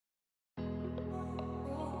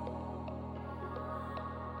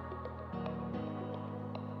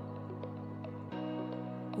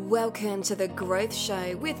Welcome to The Growth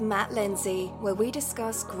Show with Matt Lenzie, where we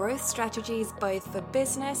discuss growth strategies both for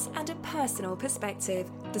business and a personal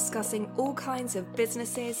perspective, discussing all kinds of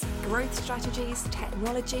businesses, growth strategies,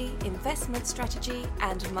 technology, investment strategy,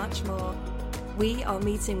 and much more. We are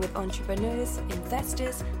meeting with entrepreneurs,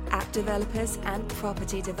 investors, app developers, and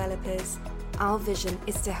property developers. Our vision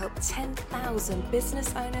is to help 10,000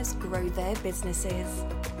 business owners grow their businesses.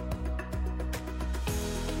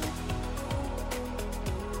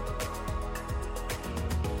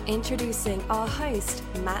 Introducing our host,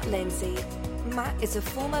 Matt Lenzie. Matt is a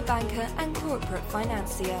former banker and corporate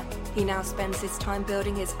financier. He now spends his time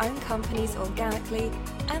building his own companies organically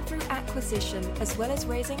and through acquisition, as well as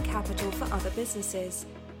raising capital for other businesses.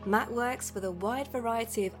 Matt works with a wide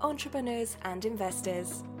variety of entrepreneurs and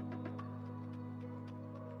investors.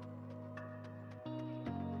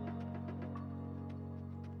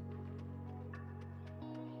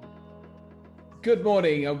 Good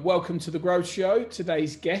morning and welcome to The Growth Show.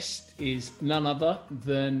 Today's guest is none other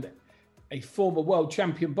than a former world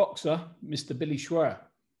champion boxer, Mr. Billy Schwer.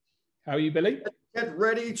 How are you, Billy? Get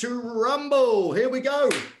ready to rumble. Here we go.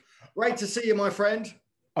 Great to see you, my friend.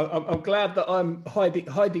 I'm glad that I'm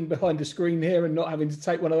hiding behind a screen here and not having to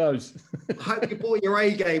take one of those. I hope you brought your A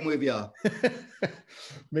game with you.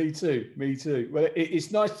 Me too. Well, it's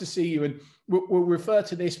nice to see you, and we'll refer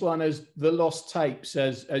to this one as the lost tapes,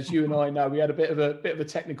 as you and I know. We had a bit of a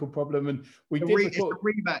technical problem, and we did record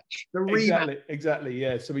the rematch. Exactly.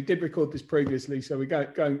 Yeah. So we did record this previously, so we're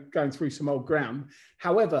going through some old ground.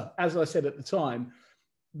 However, as I said at the time,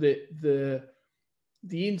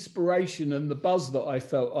 the inspiration and the buzz that I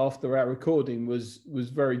felt after our recording was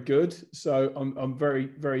very good. So I'm very,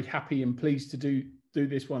 very happy and pleased to do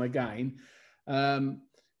this one again.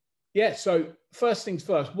 So first things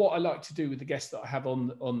first, what I like to do with the guests that I have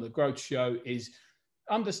on the Growth Show is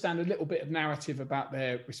understand a little bit of narrative about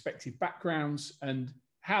their respective backgrounds and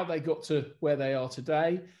how they got to where they are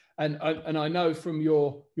today. And I know from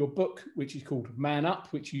your book, which is called Man Up,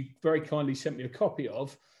 which you very kindly sent me a copy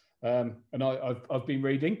of, and I've been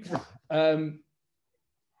reading. There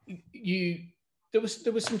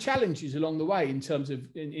was some challenges along the way in terms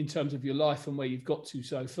of your life and where you've got to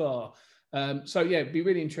so far. It'd be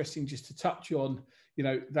really interesting just to touch on,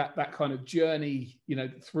 that kind of journey,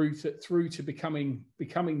 through to becoming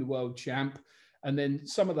the world champ, and then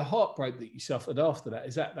some of the heartbreak that you suffered after that.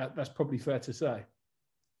 Is that's probably fair to say?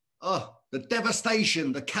 Oh, the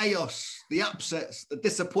devastation, the chaos, the upsets, the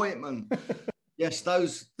disappointment. Yes,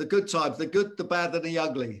 the good times, the good, the bad, and the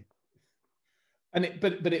ugly.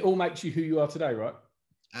 But it all makes you who you are today, right?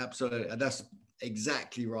 Absolutely, and that's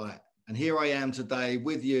exactly right. And here I am today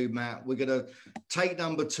with you, Matt. We're going to take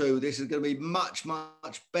number 2. This is going to be much,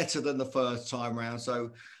 much better than the first time round.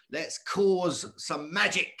 So let's cause some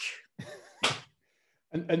magic.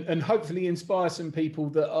 and hopefully inspire some people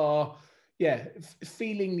that are,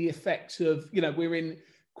 feeling the effects of, we're in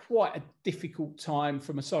quite a difficult time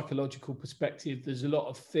from a psychological perspective. There's a lot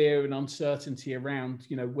of fear and uncertainty around,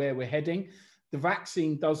 where we're heading. The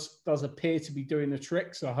vaccine does appear to be doing the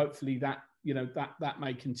trick. So hopefully that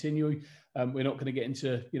may continue. We're not going to get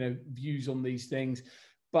into, views on these things,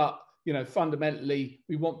 but, fundamentally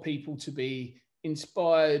we want people to be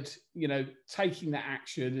inspired, taking that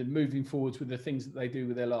action and moving forwards with the things that they do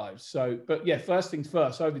with their lives. So, but first things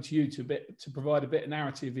first, over to you to provide a bit of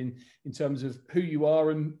narrative in terms of who you are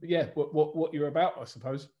and what you're about, I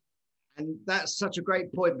suppose. And that's such a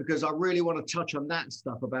great point, because I really want to touch on that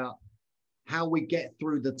stuff about how we get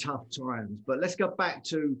through the tough times. But let's go back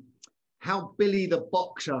to how Billy the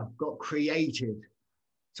boxer got created.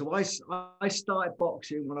 So I started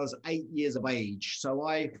boxing when I was 8 years of age. So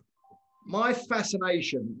my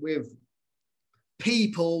fascination with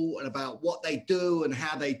people and about what they do and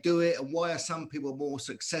how they do it and why are some people more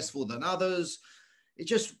successful than others,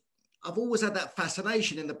 I've always had that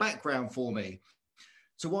fascination in the background for me.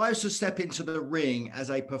 So I used to step into the ring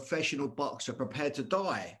as a professional boxer prepared to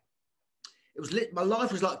die. My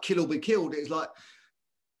life was like kill or be killed. It was like,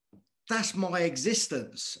 that's my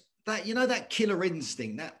existence. That, that killer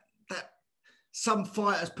instinct, that some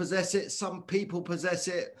fighters possess it, some people possess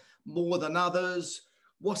it more than others.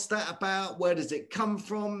 What's that about? Where does it come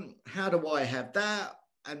from? How do I have that?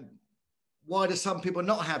 And why do some people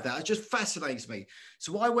not have that? It just fascinates me.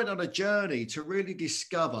 So I went on a journey to really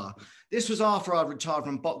discover. This was after I'd retired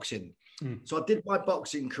from boxing. So I did my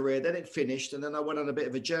boxing career, then it finished, and then I went on a bit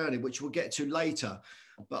of a journey, which we'll get to later.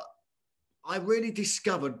 But I really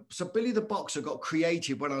discovered, so Billy the boxer got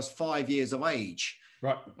created when I was 5 years of age.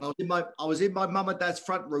 Right. I was in my mum and dad's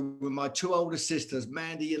front room with my 2 older sisters,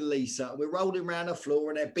 Mandy and Lisa. And we're rolling around the floor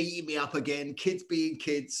and they're beating me up again, kids being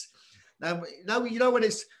kids. Now, when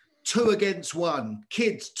it's 2 against 1.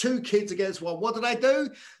 Two kids against 1. What do?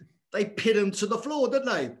 They pin them to the floor, don't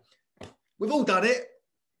they? We've all done it.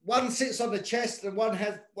 One sits on the chest and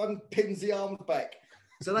one pins the arms back.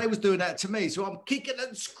 So they was doing that to me. So I'm kicking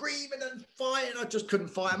and screaming and fighting. I just couldn't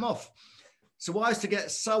fight them off. So I used to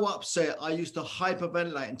get so upset. I used to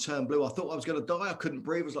hyperventilate and turn blue. I thought I was going to die. I couldn't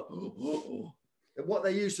breathe. I was like, oh. And what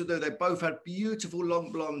they used to do, they both had beautiful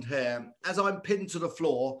long blonde hair. As I'm pinned to the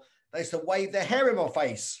floor, they used to wave their hair in my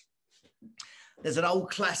face. There's an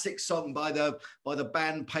old classic song by the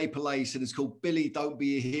band Paper Lace, and it's called Billy, Don't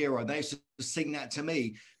Be a Hero. And they used to sing that to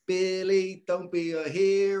me. Billy, don't be a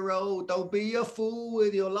hero. Don't be a fool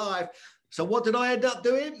with your life. So what did I end up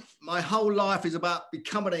doing? My whole life is about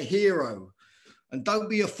becoming a hero. And don't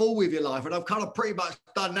be a fool with your life. And I've kind of pretty much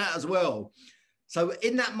done that as well. So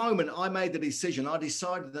in that moment, I made the decision. I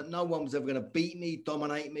decided that no one was ever going to beat me,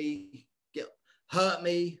 dominate me, hurt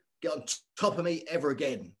me, get on top of me ever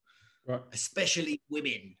again. Right. Especially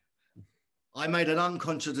women. I made an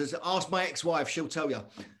unconscious decision. Ask my ex-wife, she'll tell you.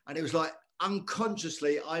 And it was like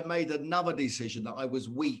unconsciously, I made another decision that I was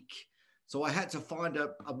weak. So I had to find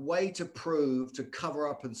a way to prove, to cover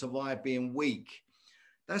up and survive being weak.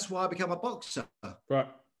 That's why I became a boxer. Right.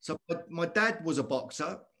 So my dad was a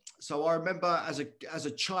boxer. So I remember as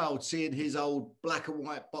a child seeing his old black and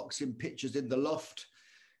white boxing pictures in the loft,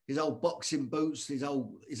 his old boxing boots, his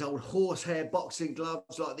old horsehair boxing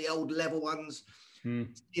gloves, like the old level ones,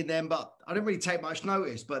 seeing them. But I didn't really take much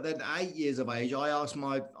notice. But then at 8 years of age, I asked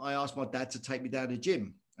my dad to take me down to the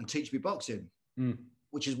gym and teach me boxing,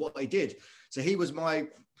 which is what he did. So he was my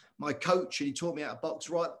coach, and he taught me how to box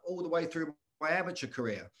right all the way through my amateur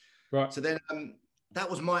career. Right. So then that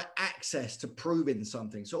was my access to proving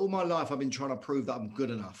something. So all my life I've been trying to prove that I'm good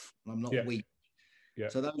enough and I'm not weak. Yeah.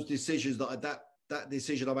 So those decisions that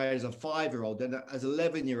decision I made as a 5-year-old, then as an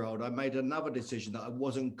 11-year-old, I made another decision that I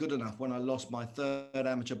wasn't good enough when I lost my 3rd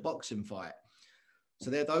amateur boxing fight.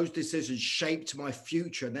 So those decisions shaped my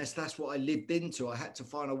future, and that's what I lived into. I had to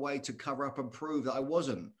find a way to cover up and prove that I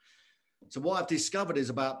wasn't. So what I've discovered is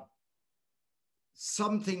about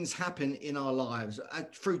some things happen in our lives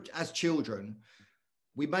as children.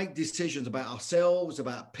 We make decisions about ourselves,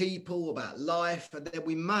 about people, about life, and then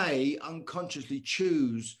we may unconsciously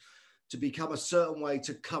choose to become a certain way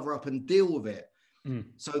to cover up and deal with it.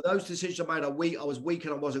 So those decisions I made, I was weak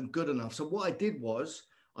and I wasn't good enough. So what I did was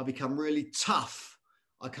I become really tough.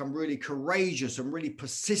 I become really courageous and really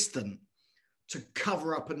persistent to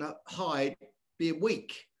cover up and hide being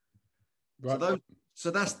weak. Right.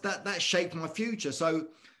 So that shaped my future. So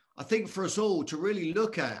I think for us all to really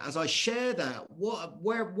look at, as I share that, what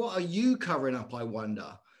are you covering up, I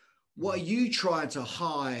wonder? What are you trying to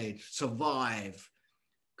hide, survive?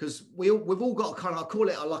 Because we've all got I call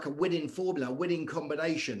it like a winning formula, a winning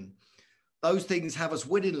combination. Those things have us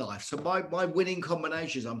win in life. So my winning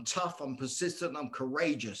combinations, I'm tough, I'm persistent, I'm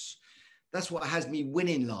courageous. That's what has me win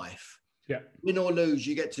in life. Yeah. Win or lose,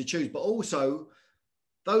 you get to choose. But also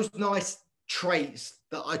those nice traits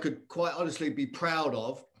that I could quite honestly be proud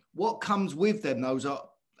of, what comes with them, those are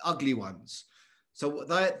ugly ones. So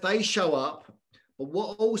they show up. But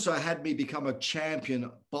what also had me become a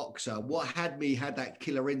champion boxer, what had me had that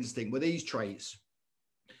killer instinct were these traits.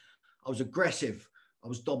 I was aggressive. I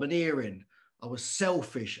was domineering. I was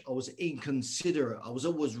selfish. I was inconsiderate. I was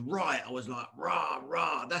always right. I was like, rah,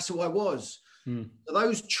 rah. That's who I was. So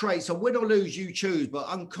those traits, so win or lose, you choose. But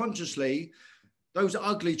unconsciously, those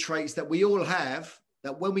ugly traits that we all have,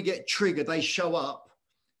 that when we get triggered, they show up.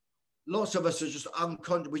 Lots of us are just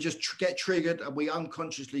unconscious. We just get triggered and we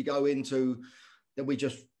unconsciously go into, then we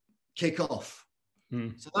just kick off.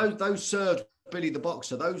 So those served Billy the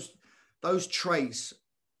Boxer. Those traits,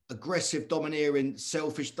 aggressive, domineering,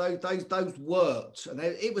 selfish, those worked, and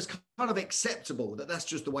it was kind of acceptable that's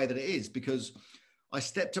just the way that it is, because I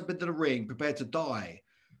stepped up into the ring prepared to die.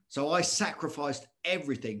 So I sacrificed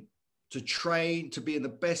everything to train to be in the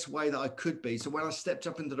best way that I could be. So when I stepped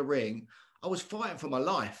up into the ring, I was fighting for my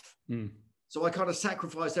life. So I kind of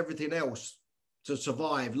sacrificed everything else to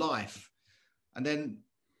survive life. And then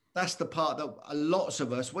that's the part that lots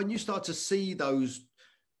of us, when you start to see those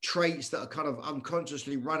traits that are kind of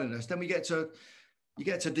unconsciously running us, then you get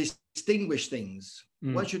to distinguish things.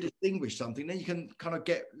 Once you distinguish something, then you can kind of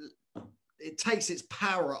it takes its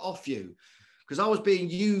power off you. Because I was being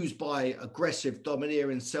used by aggressive,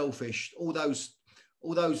 domineering, selfish, all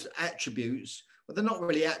those attributes, but they're not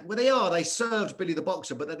really, they served Billy the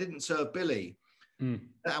Boxer, but they didn't serve Billy. And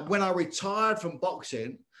when I retired from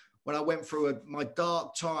boxing, when I went through my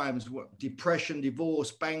dark times, depression,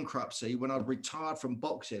 divorce, bankruptcy, when I retired from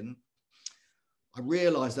boxing, I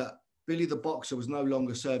realized that Billy the Boxer was no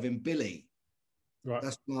longer serving Billy. Right.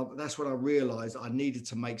 That's when I realized I needed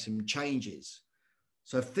to make some changes.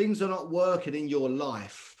 So if things are not working in your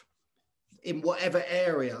life, in whatever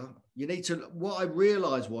area, you need to, what I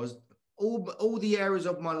realized was all the areas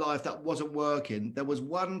of my life that wasn't working, there was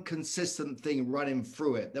one consistent thing running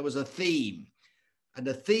through it. There was a theme. And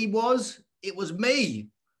the theme was, it was me.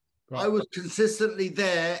 Right. I was consistently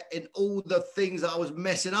there in all the things that I was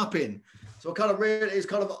messing up in. So I kind of realized, it's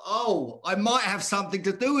kind of, oh, I might have something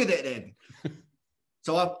to do with it then.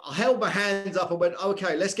 So I held my hands up and went,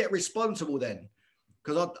 okay, let's get responsible then.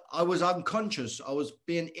 Because I was unconscious. I was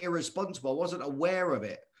being irresponsible. I wasn't aware of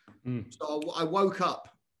it. So I woke up.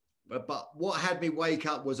 But what had me wake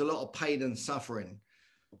up was a lot of pain and suffering.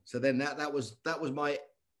 So then that was my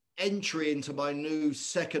entry into my new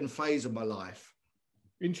second phase of my life.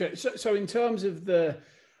 Interesting. So in terms of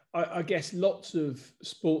I guess lots of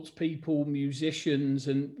sports people, musicians,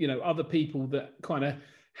 and other people that kind of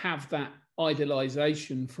have that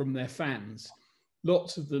idolization from their fans,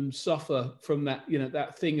 lots of them suffer from that,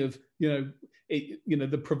 that thing of,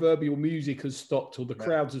 the proverbial music has stopped or the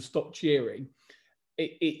crowds have stopped cheering.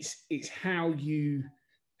 It's how you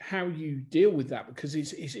deal with that, because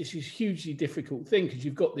it's a hugely difficult thing, because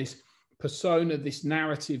you've got this persona, this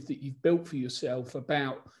narrative that you've built for yourself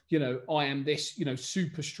about, I am this,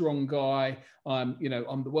 super strong guy. I'm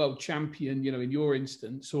the world champion, in your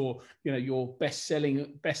instance, or, your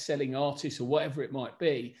best-selling artist or whatever it might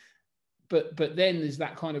be. But then there's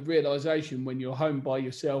that kind of realization when you're home by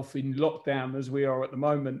yourself in lockdown, as we are at the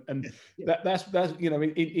moment, and that's I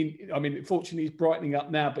mean, fortunately it's brightening up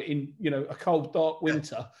now, but in a cold, dark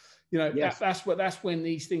winter, that's when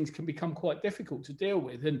these things can become quite difficult to deal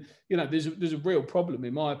with. And there's a real problem,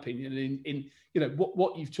 in my opinion, in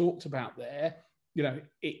what you've talked about there.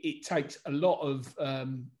 It takes a lot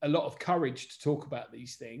of courage to talk about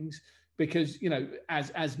these things. Because,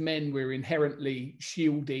 as men, we're inherently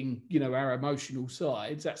shielding, our emotional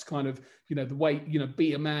sides. That's kind of, the way,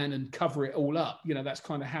 be a man and cover it all up. That's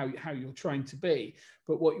kind of how you're trained to be.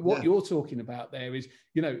 But what you're talking about there is,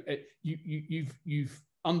 you've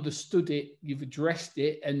understood it, you've addressed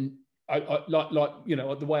it. And I like,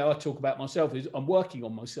 the way I talk about myself is I'm working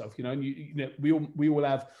on myself, and we all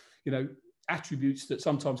have, attributes that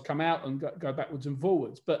sometimes come out and go backwards and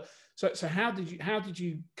forwards. But so how did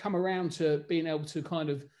you come around to being able to kind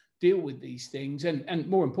of deal with these things, and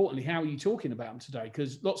more importantly, how are you talking about them today?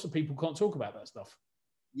 Because lots of people can't talk about that stuff.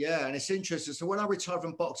 Yeah, and it's interesting. So when I retired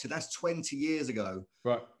from boxing, that's 20 years ago.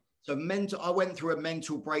 Right. So I went through a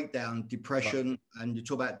mental breakdown, depression, and you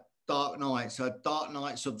talk about dark nights, so dark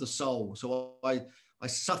nights of the soul. So I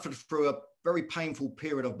suffered through a very painful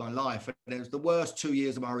period of my life, and it was the worst 2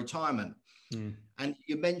 years of my retirement. And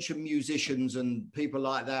you mentioned musicians and people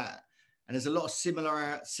like that, and there's a lot of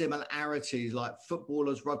similarities, like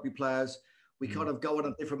footballers, rugby players. We kind of go on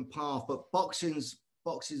a different path, but boxing's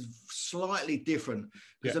slightly different,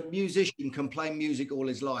 because a musician can play music all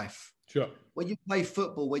his life. Sure. When you play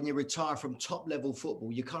football, when you retire from top level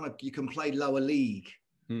football, you can play lower league.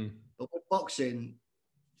 But with boxing,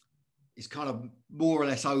 it's kind of more or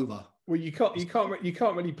less over. Well, you can't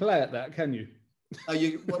really play at that, can you?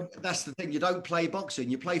 Well, that's the thing. You don't play boxing.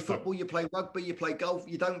 You play football, you play rugby, you play golf.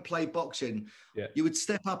 You don't play boxing. Yeah. You would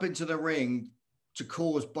step up into the ring to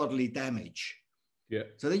cause bodily damage. Yeah.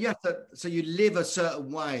 So then you live a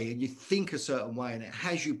certain way and you think a certain way, and it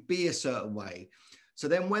has you be a certain way. So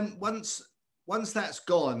then once that's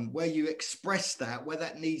gone, where you express that, where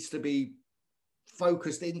that needs to be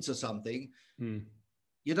focused into something,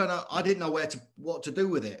 you don't know. I didn't know what to do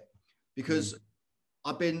with it, because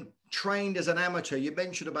I've been trained as an amateur. You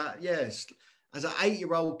mentioned about, as an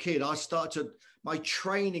 8-year-old kid, my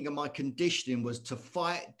training and my conditioning was to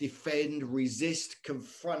fight, defend, resist,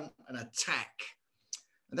 confront, and attack.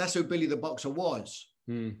 And that's who Billy the Boxer was.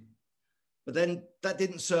 But then that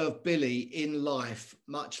didn't serve Billy in life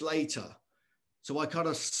much later. So I kind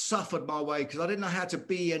of suffered my way, because I didn't know how to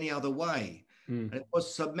be any other way. And it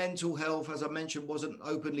was some mental health, as I mentioned, wasn't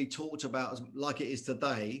openly talked about like it is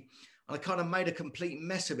today. I kind of made a complete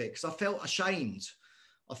mess of it, because I felt ashamed.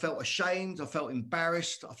 I felt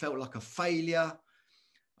embarrassed. I felt like a failure.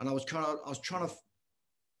 And I was trying to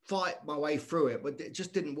fight my way through it, but it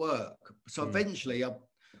just didn't work. So eventually I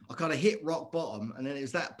kind of hit rock bottom. And then it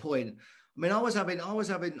was that point. I mean,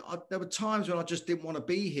 there were times when I just didn't want to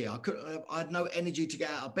be here. I had no energy to get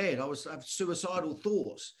out of bed. I had suicidal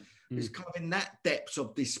thoughts. It's kind of in that depths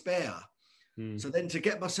of despair. So then to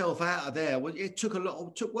get myself out of there, well, it took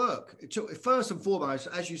work. It took, first and foremost,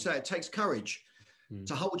 as you say, it takes courage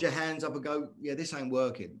to hold your hands up and go, this ain't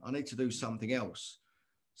working. I need to do something else.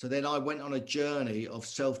 So then I went on a journey of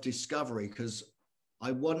self-discovery, because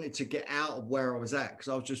I wanted to get out of where I was at because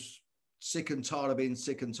I was just sick and tired of being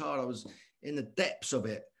sick and tired. I was in the depths of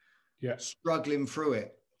it, struggling through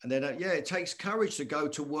it. And then, it takes courage to go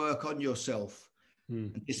to work on yourself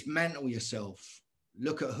and dismantle yourself.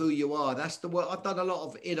 Look at who you are. That's the work. I've done a lot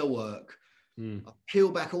of inner work. I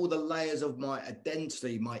peel back all the layers of my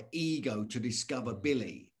identity, my ego, to discover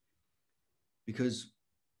Billy, because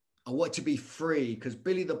I want to be free, because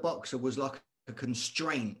Billy the Boxer was like a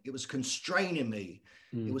constraint. It was constraining me.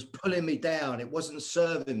 It was pulling me down. It wasn't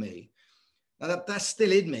serving me. Now that's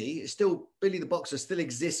still in me. It's still, Billy the Boxer still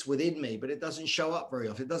exists within me, but it doesn't show up very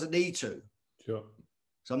often. It doesn't need to. Sure.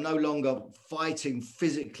 So I'm no longer fighting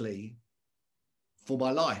physically for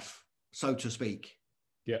my life, so to speak.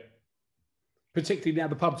 Yeah. Particularly now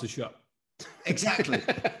the pubs are shut. Exactly.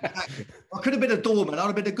 I could have been a doorman. I'd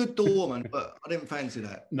have been a good doorman, but I didn't fancy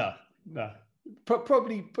that. No.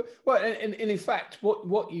 Probably. Well, and in fact,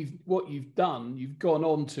 what you've done, you've gone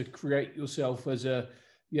on to create yourself as a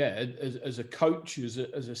coach, as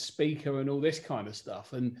a speaker, and all this kind of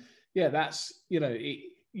stuff. And that's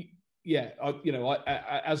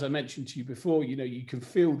as I mentioned to you before, you can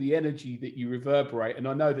feel the energy that you reverberate. And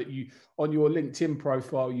I know that you, on your LinkedIn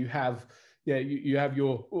profile, you have. You have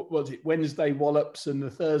your, what's it, Wednesday wallops and the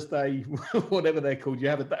Thursday, whatever they're called. You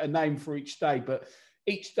have a name for each day, but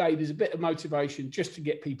each day there's a bit of motivation just to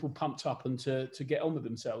get people pumped up and to get on with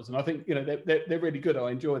themselves. And I think, they're really good. I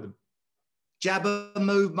enjoy them. Jab and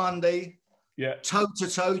move Monday. Yeah. Toe to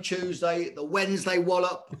toe Tuesday, the Wednesday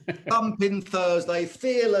wallop, bumping Thursday,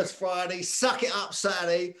 fearless Friday, suck it up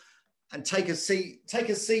Saturday, and take a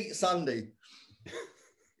seat Sunday.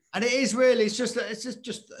 And it is really,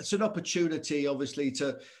 it's an opportunity, obviously,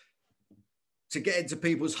 to get into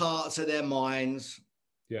people's hearts and their minds.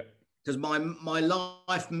 Yeah. Because my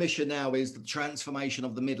life mission now is the transformation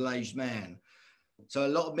of the middle-aged man. So a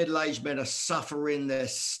lot of middle-aged men are suffering, they're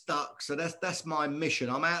stuck. So that's my mission.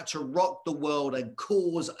 I'm out to rock the world and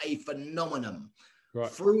cause a phenomenon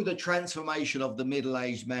through the transformation of the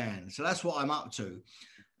middle-aged man. So that's what I'm up to.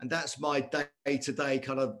 And that's my day-to-day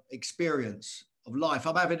kind of experience of life.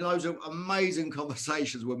 I'm having loads of amazing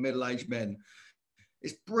conversations with middle-aged men.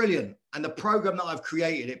 It's brilliant. And the program that I've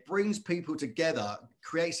created, it brings people together,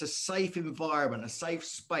 creates a safe environment, a safe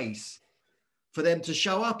space for them to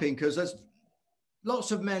show up in, because there's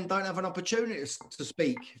lots of men don't have an opportunity to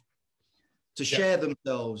speak, to share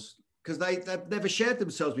themselves, because they've never shared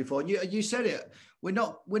themselves before. And you said it. We're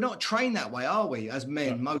not trained that way, are we? As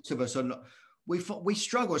men, most of us are not. We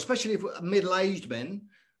struggle, especially if we're middle-aged men.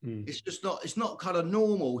 It's not kind of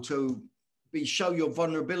normal to show your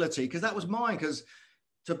vulnerability, because that was mine. Because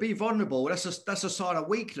to be vulnerable, that's a sign of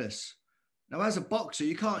weakness. Now, as a boxer,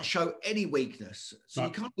 you can't show any weakness, so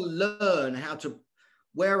you can't learn how to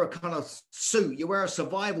wear a kind of suit. You wear a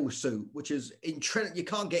survival suit, which is you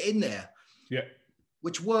can't get in there. Yeah.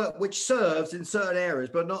 Which serves in certain areas,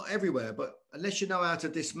 but not everywhere. But unless you know how to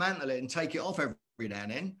dismantle it and take it off every now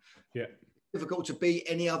and then, it's difficult to be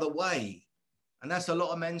any other way. And that's a lot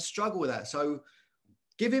of men struggle with that. So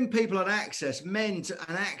giving people an access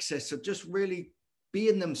to just really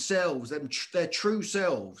being themselves, their true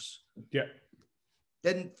selves. Yeah.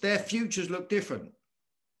 Then their futures look different.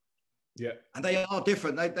 Yeah. And they are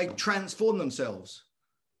different. They transform themselves.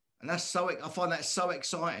 And I find that so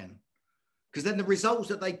exciting, because then the results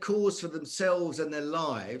that they cause for themselves and their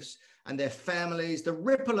lives and their families, the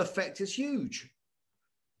ripple effect is huge.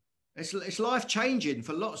 It's life changing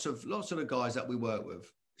for lots of the guys that we work with.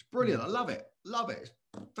 It's brilliant. I love it. It's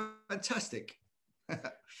fantastic.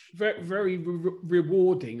 Very, very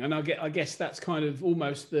rewarding. And I guess that's kind of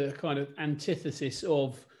almost the kind of antithesis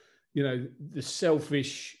of, the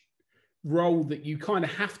selfish role that you kind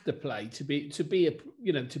of have to play to be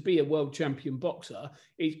a world champion boxer.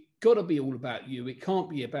 It's got to be all about you. It can't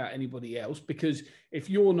be about anybody else, because if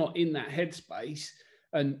you're not in that headspace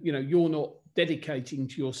and you're not dedicating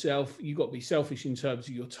to yourself, you've got to be selfish in terms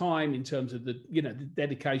of your time, in terms of the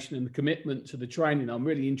dedication and the commitment to the training. I'm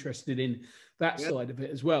really interested in that side of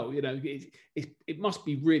it as well. It must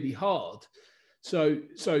be really hard. So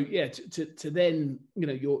to then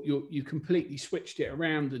you completely switched it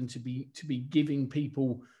around, and to be giving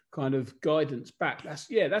people kind of guidance back.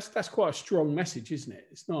 That's quite a strong message, isn't it?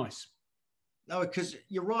 It's nice. No, because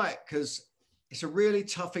you're right, because it's a really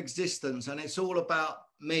tough existence, and it's all about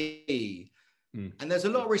me. And there's a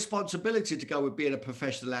lot of responsibility to go with being a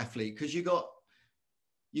professional athlete, because you're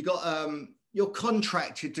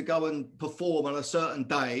contracted to go and perform on a certain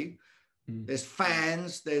day. There's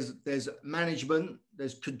fans, there's management,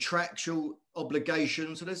 there's contractual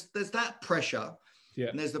obligations. So there's that pressure. Yeah.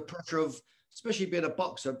 And there's the pressure of, especially being a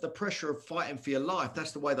boxer, the pressure of fighting for your life.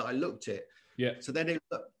 That's the way that I looked at it. Yeah. So then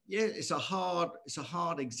it's a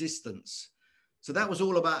hard existence. So that was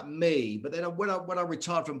all about me. But then when I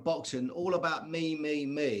retired from boxing, all about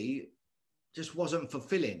me just wasn't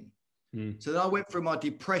fulfilling. So then I went through my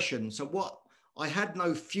depression. So I had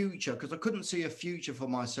no future because I couldn't see a future for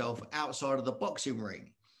myself outside of the boxing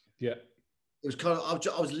ring. Yeah. It was kind of,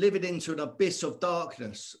 I was living into an abyss of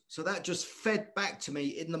darkness. So that just fed back to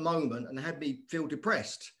me in the moment and had me feel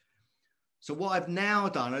depressed. So what I've now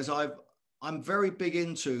done is I'm very big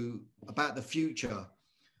into about the future.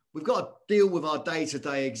 We've got to deal with our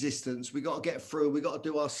day-to-day existence. We've got to get through. We've got to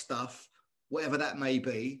do our stuff, whatever that may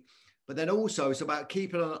be. But then also it's about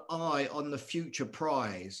keeping an eye on the future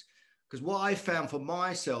prize. Because what I found for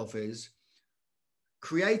myself is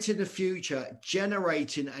creating a future,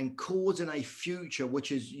 generating and causing a future,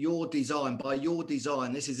 which is your design. By your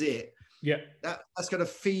design, this is it. Yeah. That's going to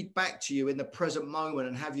feed back to you in the present moment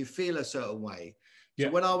and have you feel a certain way. So Yeah.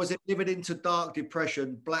 when I was living into dark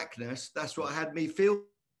depression, blackness, that's what had me feel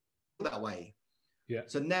that way. Yeah.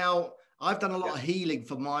 So now I've done a lot of healing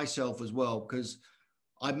for myself as well, because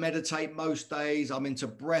I meditate most days. I'm into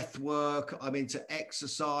breath work. I'm into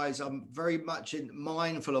exercise. I'm very much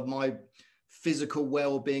mindful of my physical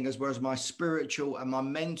well-being as well as my spiritual and my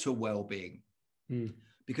mental well-being.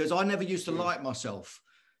 Because I never used to like myself,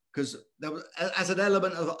 because there was, as an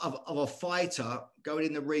element of a fighter going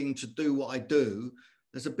in the ring to do what I do,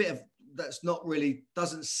 there's a bit of that's not really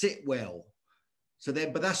doesn't sit well. So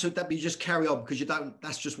then, but that you just carry on because you don't,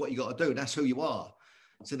 that's just what you got to do. That's who you are.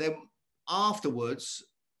 So then afterwards,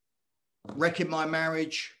 wrecking my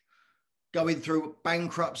marriage, going through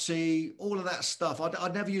bankruptcy, all of that stuff. I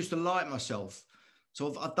never used to like myself.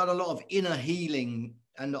 So I've done a lot of inner healing,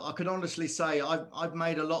 and I can honestly say I've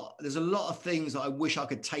made a lot. There's a lot of things that I wish I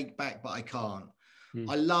could take back, but I can't.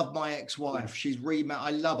 I love my ex-wife. She's remarried.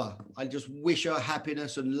 I love her. I just wish her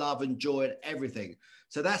happiness and love and joy and everything.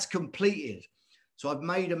 So that's completed. So I've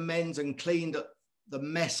made amends and cleaned the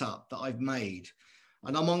mess up that I've made.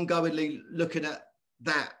 And I'm ongoingly looking at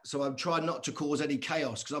that. So I'm trying not to cause any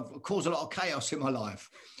chaos, because I've caused a lot of chaos in my life.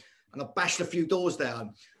 And I've bashed a few doors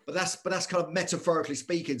down. But that's kind of metaphorically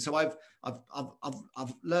speaking. So I've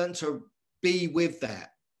learned to be with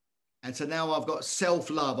that. And so now I've got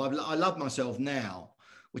self-love. I love myself now,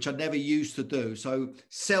 which I never used to do. So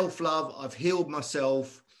self-love, I've healed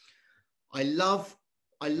myself. I love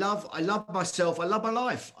myself. I love my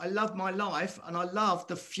life. I love my life. And I love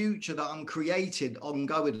the future that I'm creating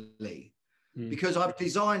ongoingly, because I've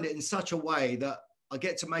designed it in such a way that I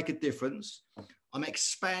get to make a difference. I'm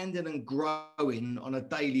expanding and growing on a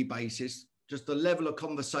daily basis. Just the level of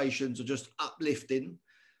conversations are just uplifting.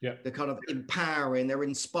 Yeah. They're kind of empowering, they're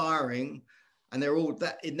inspiring, and they're all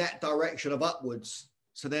that in that direction of upwards.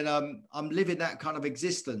 So then I'm living that kind of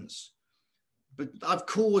existence. But I've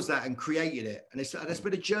caused that and created it. And it's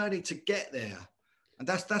been a journey to get there. And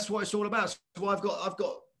that's what it's all about. So I've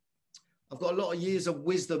got a lot of years of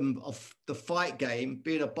wisdom of the fight game,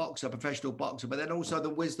 being a boxer, professional boxer, but then also the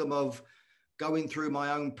wisdom of going through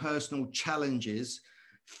my own personal challenges,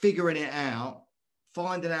 figuring it out,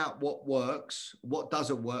 finding out what works, what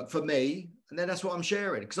doesn't work for me. And then that's what I'm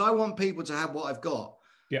sharing, because I want people to have what I've got.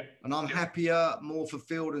 Yeah. And I'm happier, more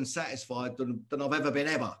fulfilled and satisfied than I've ever been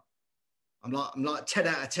ever. I'm like 10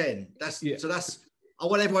 out of 10. So I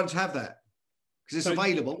want everyone to have that, because it's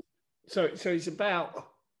available. So it's about,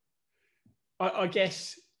 I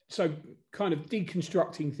guess, so kind of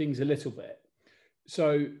deconstructing things a little bit.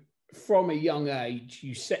 So from a young age,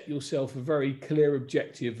 you set yourself a very clear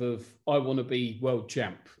objective of, I want to be world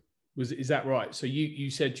champ. Is that right? So you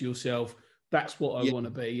said to yourself, that's what I want to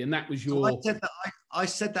be. And that was your... So I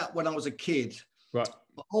said that when I was a kid. Right.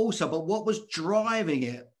 But what was driving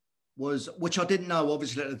it was, which I didn't know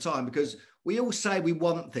obviously at the time, because we all say we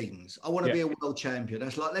want things. I want to be a world champion.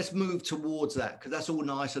 That's like, let's move towards that, because that's all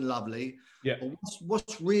nice and lovely. Yeah. But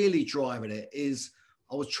what's really driving it is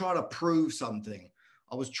I was trying to prove something.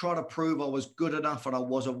 I was trying to prove I was good enough and I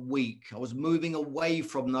wasn't weak. I was moving away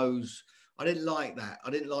from those. I didn't like that. I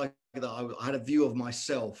didn't like that. I had a view of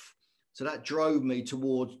myself. So that drove me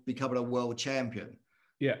towards becoming a world champion.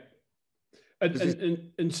 Yeah.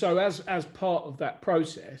 And so as part of that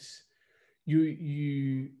process,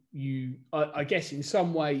 I guess in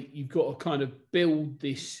some way you've got to kind of build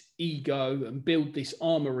this ego and build this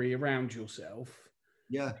armory around yourself.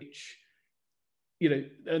 Yeah. Which,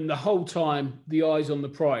 and the whole time the eye's on the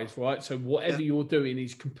prize, right? So whatever you're doing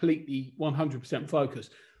is completely 100%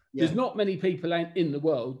 focused. Yeah. There's not many people in the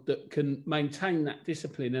world that can maintain that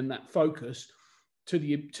discipline and that focus to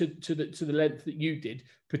the length that you did,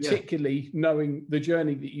 particularly knowing the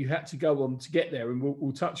journey that you had to go on to get there. And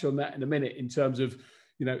we'll touch on that in a minute in terms of,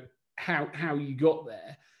 how you got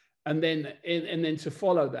there, and then to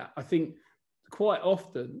follow that. I think quite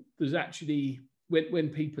often there's actually when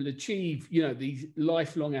people achieve, you know, these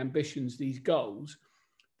lifelong ambitions, these goals,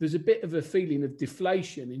 there's a bit of a feeling of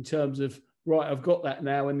deflation in terms of, right, I've got that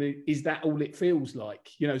now, and is that all it feels like?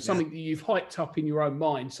 You know, something that you've hyped up in your own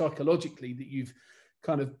mind psychologically, that you've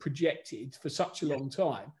kind of projected for such a long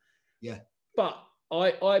time. Yeah. But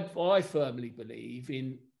I firmly believe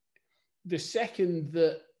in the second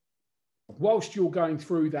that, whilst you're going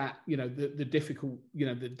through that, you know, the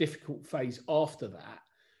difficult phase after that,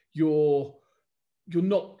 you're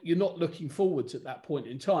not looking forwards at that point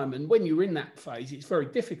in time. And when you're in that phase, it's very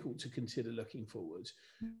difficult to consider looking forwards.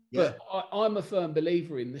 Yeah. But I'm a firm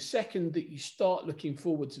believer in the second that you start looking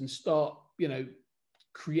forwards and start, you know,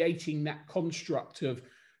 creating that construct of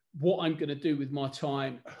what I'm going to do with my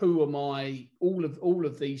time, who am I, all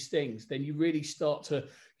of these things, then you really start to,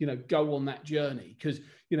 you know, go on that journey. Because,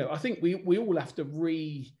 you know, I think we all have to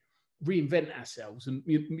reinvent ourselves. And,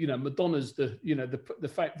 you know, Madonna's the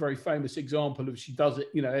very famous example of, she does it,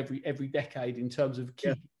 you know, every decade in terms of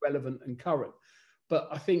keeping relevant and current. But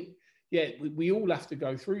I think, we all have to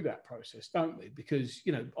go through that process, don't we? Because,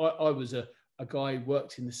 you know, I was a guy who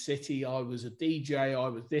worked in the city. I was a DJ. I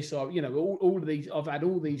was this. You know, all of these. I've had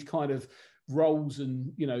all these kind of roles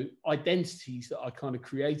and, you know, identities that I kind of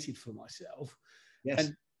created for myself. Yes.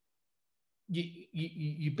 And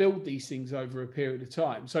you build these things over a period of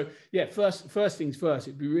time. So first things first,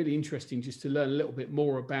 it'd be really interesting just to learn a little bit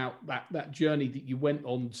more about that journey that you went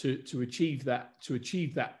on to achieve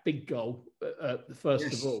that big goal.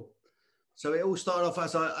 First of all. So it all started off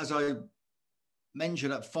as I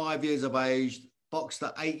mentioned, at 5 years of age, boxed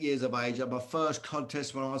at 8 years of age. I had my first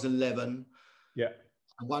contest when I was 11. Yeah.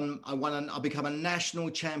 I became a national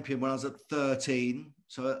champion when I was at 13.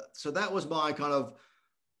 So that was my kind of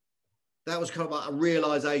like a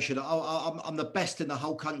realization. I'm the best in the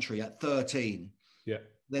whole country at 13. Yeah.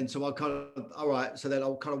 Then so I kind of, all right. So then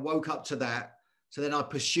I kind of woke up to that. So then I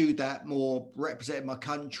pursued that more, represented my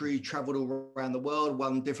country, traveled all around the world,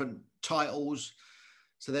 won different titles.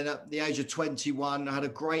 So then at the age of 21, I had a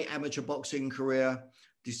great amateur boxing career,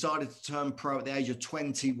 decided to turn pro at the age of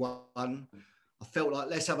 21. I felt like,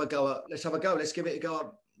 let's have a go. Let's give it a go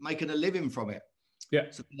at making a living from it.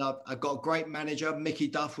 Yeah. So I got a great manager. Mickey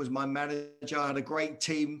Duff was my manager. I had a great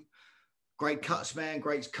team, great cuts man,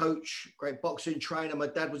 great coach, great boxing trainer. My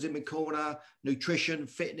dad was in my corner, nutrition,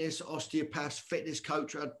 fitness, osteopaths, fitness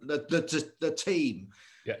coach, the team.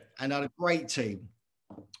 Yeah. And I had a great team.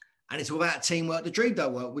 And it's without teamwork, the dream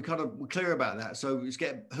don't work. We're clear about that. So it's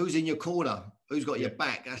who's in your corner, who's got your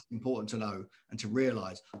back. That's important to know and to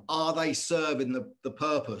realize. Are they serving the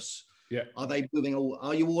purpose? Yeah. Are they moving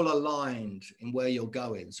are you all aligned in where you're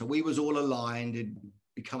going? So we was all aligned in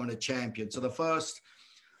becoming a champion. So the first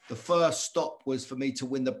stop was for me to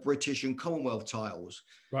win the British and Commonwealth titles,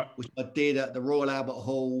 right, which I did at the Royal Albert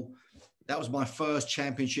Hall. That was my first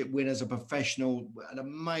championship win as a professional. An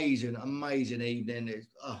amazing evening.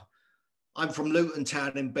 I'm from Luton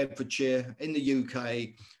Town in Bedfordshire in the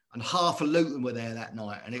UK, and half of Luton were there that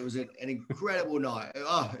night. And it was an incredible night.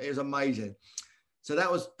 It was amazing. So that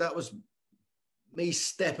was me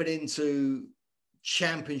stepping into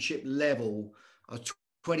championship level. I was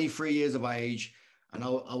 23 years of age, and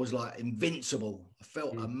I was like invincible. I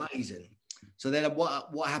felt amazing. So then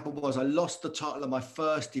what happened was I lost the title of my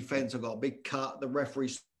first defense. I got a big cut. The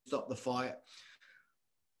referee stopped the fight.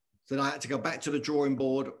 Then I had to go back to the drawing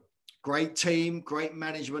board. Great team, great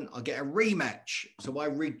management. I get a rematch. So I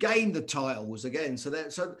regained the titles again. So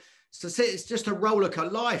it's just a roller coaster.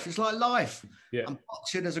 Life. It's like life. Yeah. And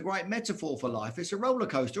boxing is a great metaphor for life. It's a roller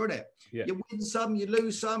coaster, isn't it? Yeah. You win some, you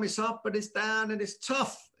lose some. It's up, but it's down, and it's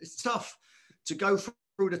tough. It's tough to go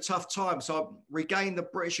through the tough times. So I regained the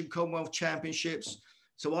British and Commonwealth championships.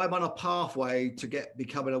 So I'm on a pathway to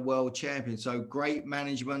becoming a world champion. So great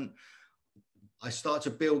management. I start to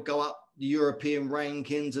go up the European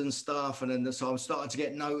rankings and stuff. And then so I'm starting to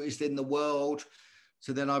get noticed in the world.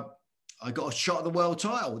 So then I got a shot at the world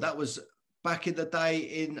title. That was back in the day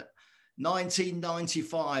in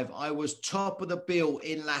 1995. I was top of the bill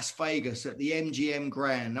in Las Vegas at the MGM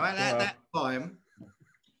Grand. Now, at that time,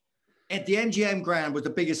 at the MGM Grand was the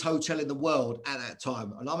biggest hotel in the world at that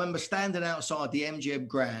time. And I remember standing outside the MGM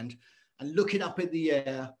Grand and looking up in the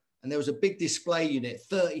air, and there was a big display unit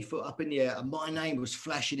 30 foot up in the air, and my name was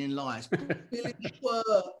flashing in lights. Billy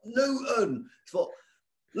Schwer, Luton.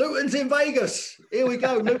 Luton's in Vegas. Here we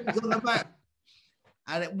go. Luton's on the map.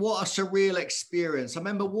 And what a surreal experience. I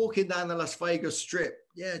remember walking down the Las Vegas Strip.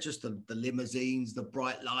 Yeah, just the limousines, the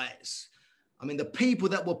bright lights. I mean, the people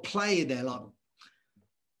that were playing there, like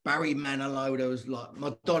Barry Manilow. There was like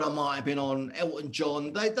Madonna might have been on, Elton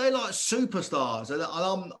John. They like superstars.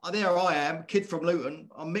 And there I am, kid from Luton.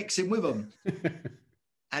 I'm mixing with them.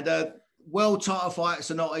 And world title fights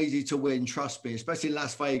are not easy to win, trust me, especially in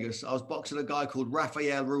Las Vegas. I was boxing a guy called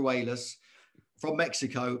Rafael Ruelas from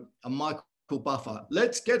Mexico and Michael Buffer.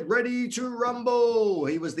 Let's get ready to rumble.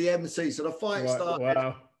 He was the MC. So the fight started.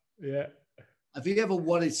 Wow. Yeah. Have you ever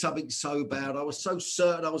wanted something so bad? I was so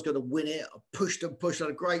certain I was going to win it. I pushed and pushed, had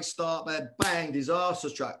a great start, man. Bang, disaster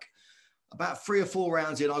struck. About 3 or 4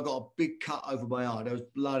 rounds in, I got a big cut over my eye. There was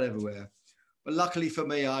blood everywhere. But luckily for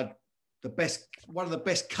me, I had one of the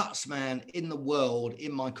best cuts man in the world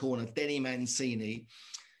in my corner, Denny Mancini.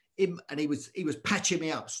 And he was patching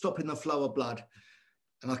me up, stopping the flow of blood.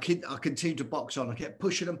 And I continued to box on. I kept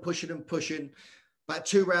pushing and pushing and pushing. About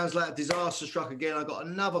 2 rounds later, disaster struck again. I got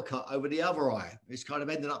another cut over the other eye. It's kind of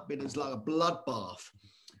ended up being like a bloodbath.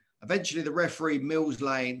 Eventually, the referee, Mills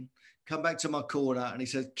Lane, come back to my corner and he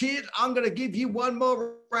says, "Kid, I'm going to give you one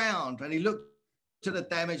more round." And he looked to the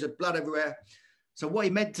damage, the blood everywhere. So what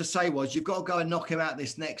he meant to say was, you've got to go and knock him out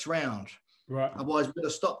this next round. Right. Otherwise, we're going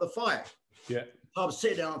to stop the fight. Yeah. So I'm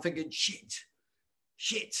sitting there and I'm thinking, shit.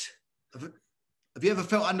 Have you ever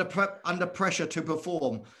felt under pressure to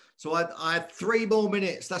perform? So I had 3 more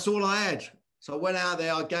minutes. That's all I had. So I went out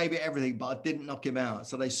there. I gave it everything, but I didn't knock him out.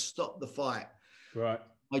 So they stopped the fight. Right.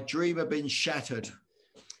 My dream had been shattered.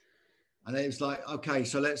 And it was like, okay,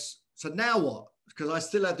 so now what? Because I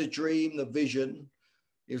still had the dream, the vision.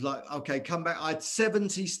 It was like, okay, come back. I had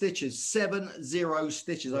 70 stitches, 70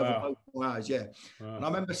 stitches over both my eyes. Yeah. Wow. And I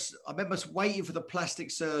remember waiting for the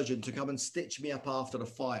plastic surgeon to come and stitch me up after the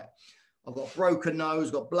fight. I've got a broken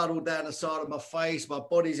nose, got blood all down the side of my face. My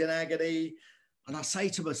body's in agony. And I say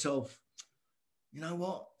to myself, you know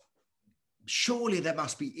what? Surely there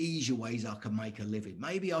must be easier ways I can make a living.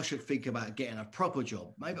 Maybe I should think about getting a proper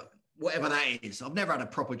job. Maybe whatever that is. I've never had a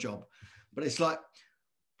proper job, but it's like,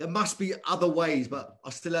 there must be other ways, but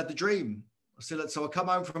I still had the dream. So I come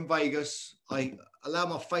home from Vegas. I allow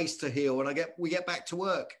my face to heal and we get back to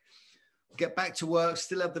work.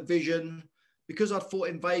 Still have the vision. Because I'd fought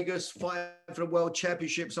in Vegas, fighting for the World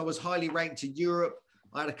Championships, I was highly ranked in Europe.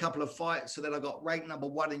 I had a couple of fights, so then I got ranked number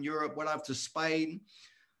 1 in Europe, went over to Spain,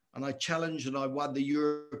 and I challenged and I won the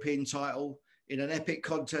European title in an epic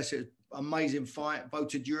contest. It was an amazing fight,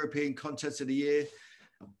 voted European Contest of the Year.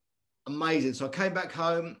 Amazing. So I came back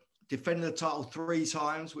home, defended the title 3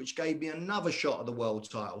 times, which gave me another shot at the world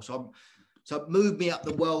title. So it moved me up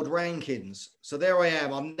the world rankings. So there I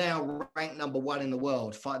am. I'm now ranked number 1 in the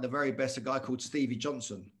world, fighting the very best, a guy called Stevie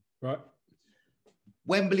Johnson. Right.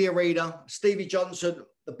 Wembley Arena, Stevie Johnson,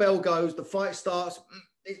 the bell goes, the fight starts.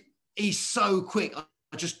 He's so quick.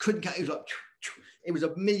 I just couldn't catch. It was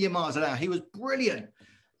a million miles an hour. He was brilliant.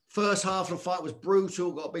 First half of the fight was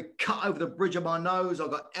brutal. Got a big cut over the bridge of my nose. I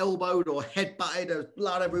got elbowed or headbutted. There was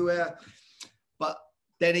blood everywhere. But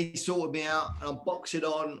then he sorted me out and I'm boxing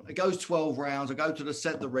on. It goes 12 rounds. I go to the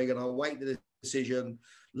centre of the ring and I wait the decision.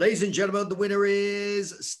 Ladies and gentlemen, the winner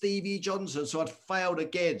is Stevie Johnson. So I'd failed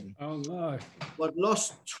again. Oh, no. I'd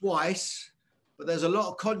lost twice, but there's a lot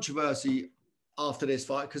of controversy after this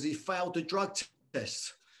fight because he failed the drug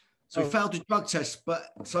test. So he failed the drug test,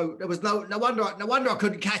 but so there was no wonder I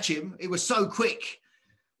couldn't catch him. He was so quick.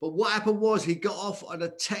 But what happened was he got off on a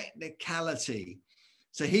technicality.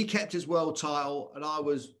 So he kept his world title, and I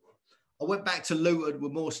went back to Luton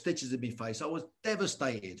with more stitches in my face. I was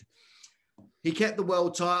devastated. He kept the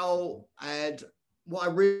world title, and what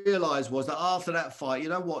I realized was that after that fight, you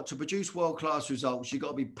know what? To produce world-class results, you've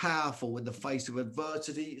got to be powerful in the face of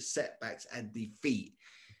adversity, setbacks, and defeat.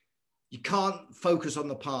 You can't focus on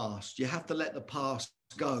the past. You have to let the past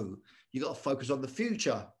go. You got to focus on the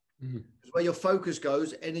future. Mm-hmm. Where your focus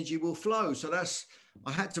goes, energy will flow. So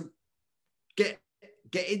I had to get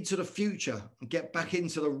into the future and get back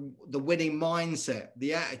into the winning mindset,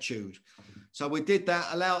 the attitude. So we did that,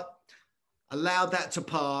 allowed that to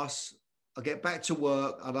pass. I get back to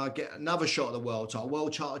work and I get another shot at the world title.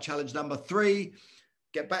 World title challenge number 3.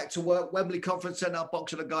 Get back to work, Wembley Conference Centre,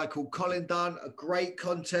 boxing a guy called Colin Dunn, a great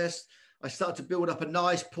contest. I started to build up a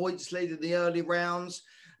nice points lead in the early rounds,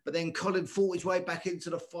 but then Colin fought his way back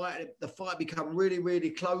into the fight. The fight became really,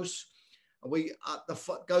 really close. And the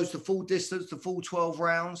fight goes to full distance, the full 12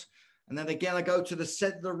 rounds. And then again, I go to the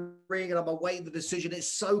centre of the ring and I'm awaiting the decision.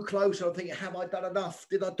 It's so close. And I'm thinking, have I done enough?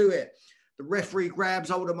 Did I do it? The referee grabs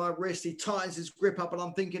hold of my wrist. He tightens his grip up and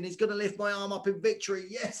I'm thinking he's going to lift my arm up in victory.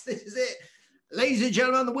 Yes, this is it. Ladies and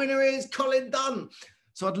gentlemen, the winner is Colin Dunn.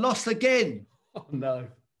 So I'd lost again. Oh, no.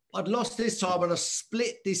 I'd lost this time on a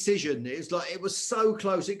split decision. It was so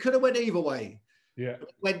close. It could have went either way. Yeah.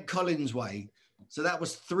 It went Colin's way. So that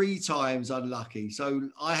was 3 times unlucky. So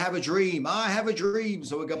I have a dream. I have a dream.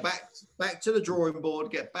 So we go back to the drawing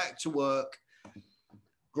board, get back to work.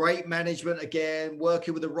 Great management again,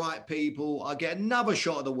 working with the right people. I get another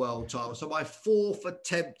shot at the world title. So my 4th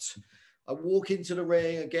attempt, I walk into the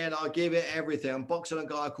ring again. I give it everything. I'm boxing a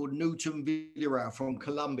guy called Newton Villarreal from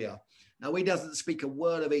Colombia. Now, he doesn't speak a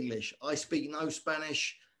word of English. I speak no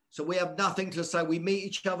Spanish. So we have nothing to say. We meet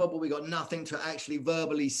each other, but we got nothing to actually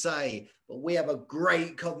verbally say. But we have a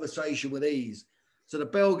great conversation with ease. So the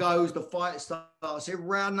bell goes, the fight starts. In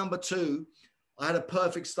round number 2, I had a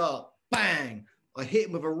perfect start. Bang! I hit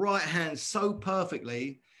him with a right hand so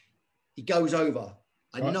perfectly, he goes over.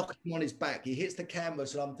 I knock him on his back. He hits the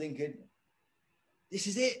canvas, and I'm thinking, this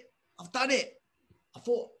is it. I've done it. I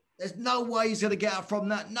thought, there's no way he's going to get up from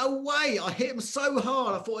that. No way. I hit him so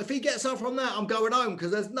hard. I thought, if he gets up from that, I'm going home,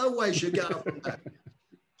 because there's no way he should get up from that.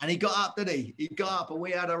 And he got up, didn't he? He got up, and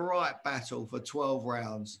we had a right battle for 12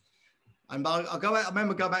 rounds. And I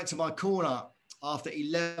remember going back to my corner after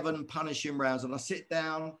 11 punishing rounds, and I sit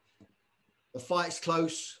down. The fight's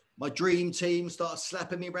close. My dream team starts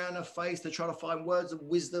slapping me around the face. They're trying to find words of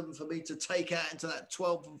wisdom for me to take out into that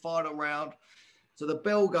 12th and final round. So the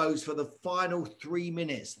bell goes for the final 3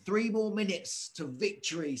 minutes. 3 more minutes to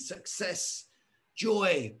victory, success,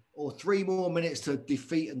 joy, or 3 more minutes to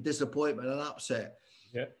defeat and disappointment and upset.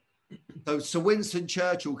 Yeah. So Sir Winston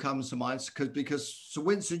Churchill comes to mind because Sir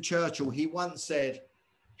Winston Churchill, he once said,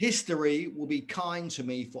 history will be kind to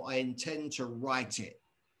me, for I intend to write it.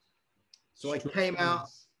 So I came out,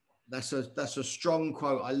 that's a strong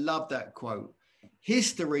quote. I love that quote.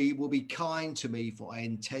 History will be kind to me, for I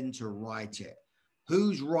intend to write it.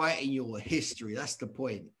 Who's writing your history? That's the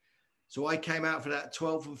point. So I came out for that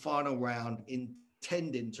 12th and final round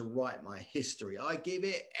intending to write my history. I give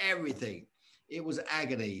it everything. It was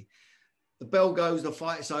agony. The bell goes, the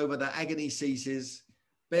fight's over, the agony ceases.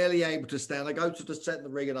 Barely able to stand. I go to the center of the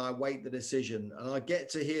ring and I wait the decision. And I get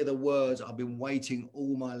to hear the words I've been waiting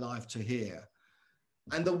all my life to hear.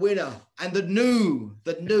 And the winner, and the new,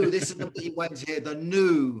 this is what you went to hear, the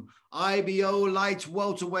new IBO light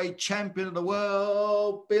welterweight champion of the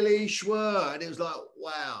world, Billy Schwer. And it was like,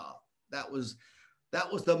 wow, that was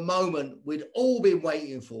the moment we'd all been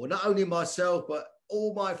waiting for. Not only myself, but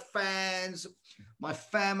all my fans, my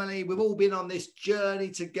family. We've all been on this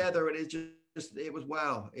journey together, and it was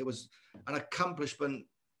wow. It was an accomplishment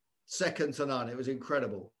second to none. It was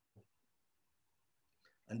incredible.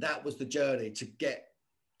 And that was the journey to get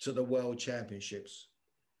to the World Championships.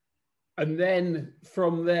 And then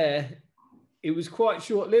from there, it was quite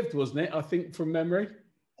short-lived, wasn't it? I think from memory.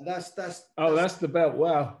 And that's the belt.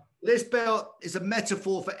 Wow. This belt is a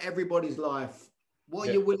metaphor for everybody's life. What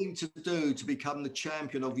are you willing to do to become the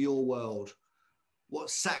champion of your world? What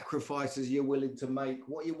sacrifices you're willing to make?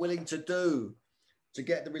 What you're willing to do to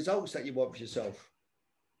get the results that you want for yourself?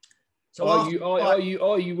 So are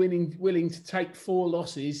you willing to take 4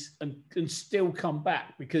 losses and still come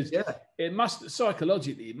back? Because it must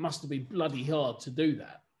psychologically, it must have been bloody hard to do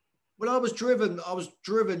that. Well, I was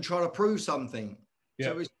driven trying to prove something.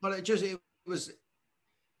 Yeah. So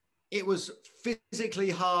it was physically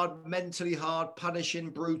hard, mentally hard, punishing,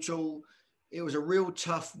 brutal. It was a real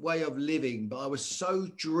tough way of living, but I was so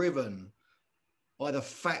driven by the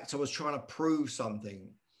fact I was trying to prove something.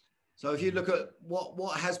 So if you look at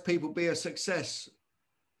what has people be a success,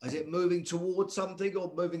 is it moving towards something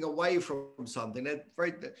or moving away from something? They're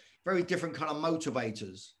very, very different kind of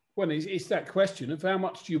motivators. Well, it's that question of how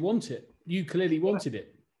much do you want it? You clearly wanted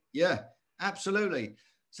it. Yeah, absolutely.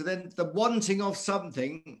 So then the wanting of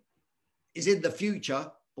something is in the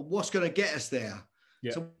future, but what's going to get us there?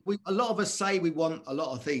 Yeah. So a lot of us say we want a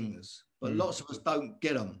lot of things, but lots of us don't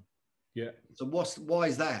get them. Yeah. So why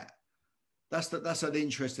is that? That's an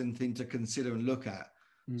interesting thing to consider and look at.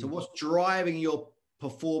 So what's driving your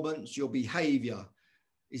performance, your behavior?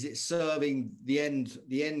 Is it serving the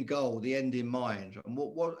end goal, the end in mind? And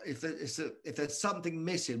what if there's something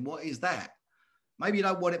missing? What is that? Maybe you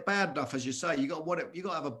don't want it bad enough, as you say. You got to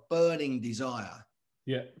have a burning desire.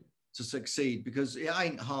 Yeah. To succeed, because it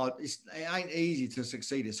ain't hard. It ain't easy to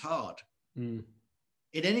succeed. It's hard in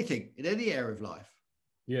anything, in any area of life.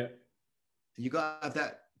 Yeah. And you got to have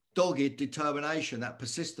that dogged determination, that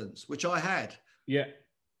persistence, which I had. Yeah,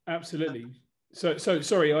 absolutely. So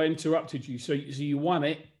sorry, I interrupted you. So you won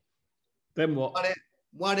it. Then what?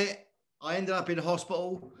 Won it. I ended up in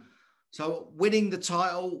hospital. So winning the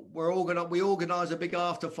title, we organised a big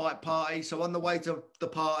after-fight party. So on the way to the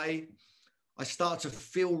party, I start to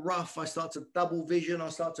feel rough. I start to double vision. I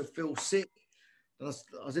start to feel sick. And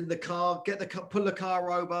I was in the car, pull the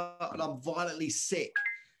car over, and I'm violently sick.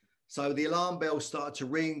 So the alarm bell started to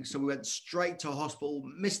ring. So we went straight to hospital,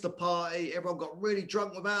 missed the party. Everyone got really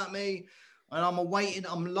drunk without me. And I'm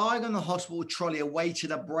lying on the hospital trolley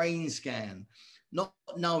awaiting a brain scan, not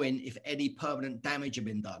knowing if any permanent damage had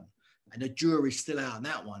been done. And the jury's still out on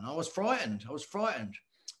that one. I was frightened.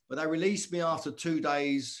 But they released me after 2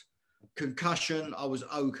 days. Concussion, I was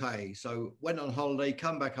okay. So went on holiday,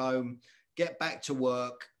 come back home, get back to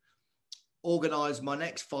work, organise my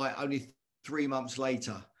next fight only 3 months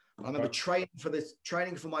later. I remember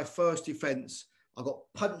training for my first defence. I got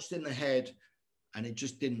punched in the head and it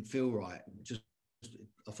just didn't feel right.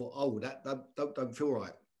 I thought, oh, that don't feel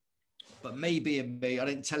right. But me being me, I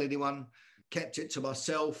didn't tell anyone, kept it to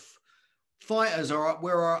myself. Fighters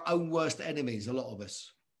we're our own worst enemies, a lot of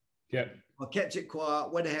us. Yeah. I kept it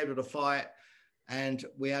quiet, went ahead with the fight, and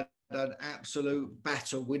we had an absolute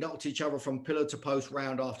battle. We knocked each other from pillar to post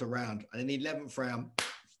round after round. And in the 11th round,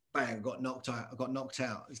 bang, I got knocked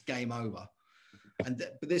out. It's game over.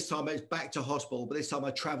 But this time it's back to hospital. But this time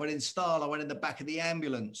I travelled in style. I went in the back of the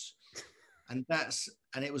ambulance. And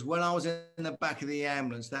it was when I was in the back of the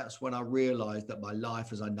ambulance, that's when I realised that my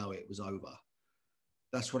life as I know it was over.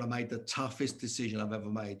 That's when I made the toughest decision I've ever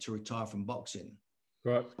made, to retire from boxing.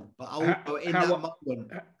 Right. But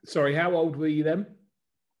moment... Sorry, how old were you then?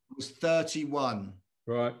 I was 31.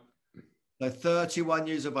 Right. So 31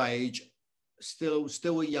 years of age, still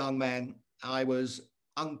a young man. I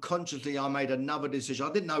made another decision.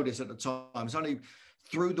 I didn't know this at the time. It's only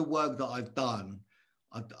through the work that I've done,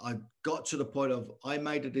 I got to the point of, I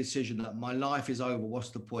made a decision that my life is over. What's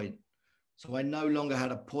the point? So I no longer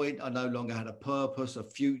had a point. I no longer had a purpose, a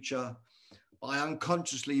future. But I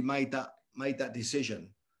unconsciously made that decision.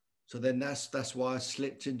 So then that's why I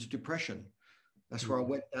slipped into depression. That's where I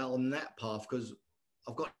went down on that path, because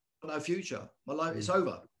I've got no future. My life is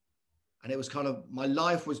over. And it was kind of, my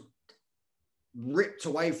life was ripped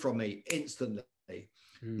away from me instantly.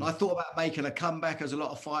 And I thought about making a comeback, as a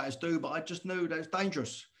lot of fighters do, but I just knew that it's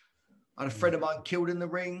dangerous. I had a friend of mine killed in the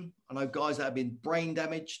ring. I know guys that have been brain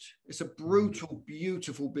damaged. It's a brutal,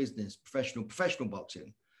 beautiful business, professional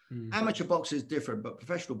boxing. Amateur boxing is different, but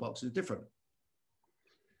professional boxing is different.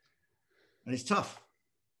 And it's tough.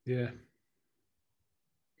 Yeah.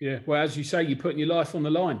 Yeah. Well, as you say, you're putting your life on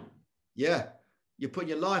the line. Yeah. You're putting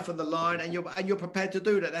your life on the line, and you're prepared to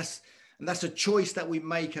do that. That's a choice that we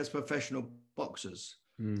make as professional boxers.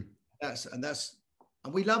 And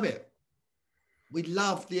we love it. We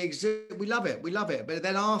love we love it. But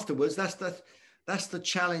then afterwards, that's the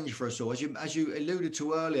challenge for us all. As you alluded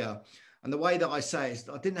to earlier, and the way that I say it,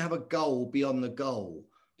 I didn't have a goal beyond the goal.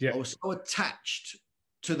 Yeah. I was so attached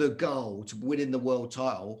to the goal, to winning the world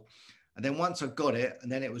title. And then once I got it,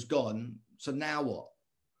 and then it was gone. So now what?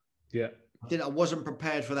 Yeah. I wasn't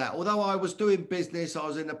prepared for that. Although I was doing business, I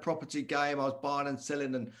was in the property game, I was buying and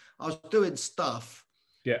selling, and I was doing stuff.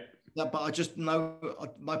 Yeah. But I just know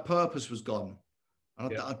my purpose was gone.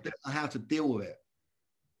 And I didn't know how to deal with it.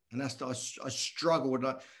 And I struggled.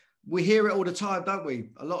 We hear it all the time, don't we?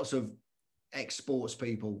 Lots of ex-sports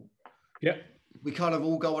people. Yeah. We kind of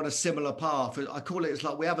all go on a similar path. I call it's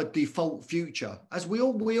like we have a default future, as we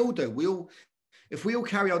all do. If we all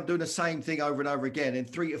carry on doing the same thing over and over again, in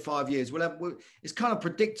 3 to 5 years, it's kind of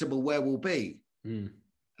predictable where we'll be. And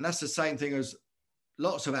that's the same thing as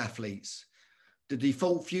lots of athletes. The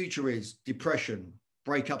default future is depression,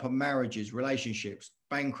 breakup of marriages, relationships,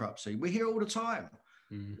 bankruptcy. We hear it all the time.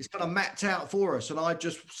 It's kind of mapped out for us. And I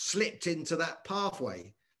just slipped into that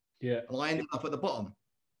pathway. Yeah. And I ended up at the bottom.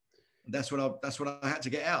 And that's when I had to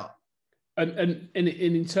get out. And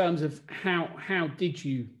in terms of how did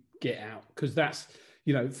you get out? Because that's,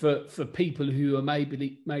 for people who are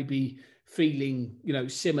maybe feeling,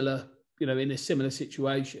 similar, in a similar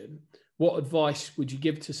situation, what advice would you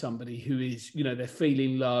give to somebody who is, they're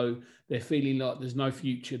feeling low, they're feeling like there's no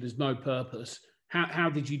future, there's no purpose? How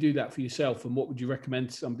did you do that for yourself? And what would you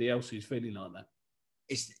recommend to somebody else who's feeling like that?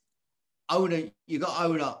 It's owning. You got to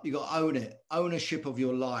own up. You got to own it. Ownership of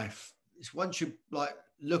your life. It's once you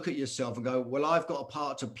look at yourself and go, well, I've got a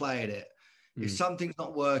part to play in it. If something's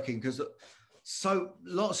not working, because so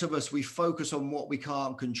lots of us, we focus on what we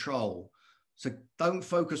can't control. So don't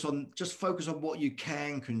focus on, just focus on what you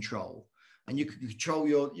can control. And you can control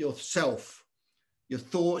yourself, your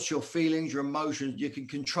thoughts, your feelings, your emotions. You can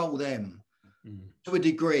control them to a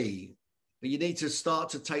degree, but you need to start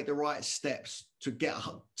to take the right steps to get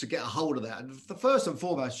a hold of that. And the first and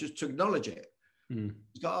foremost, just to acknowledge it. Go,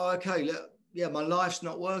 oh, okay, look, yeah, my life's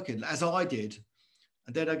not working, as I did.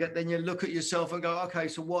 And then you look at yourself and go, okay,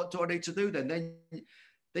 so what do I need to do then?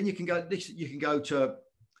 Then you can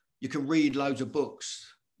read loads of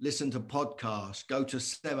books, listen to podcasts, go to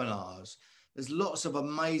seminars, There's lots of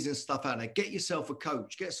amazing stuff out there. Get yourself a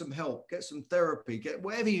coach, get some help, get some therapy, get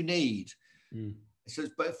whatever you need. So,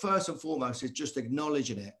 but first and foremost, is just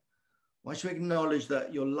acknowledging it. Once you acknowledge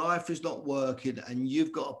that your life is not working and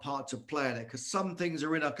you've got a part to play in it, because some things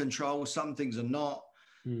are in our control, some things are not.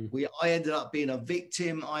 I ended up being a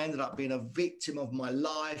victim. I ended up being a victim of my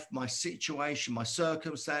life, my situation, my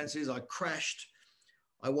circumstances. I crashed.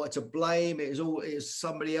 I wanted to blame. It was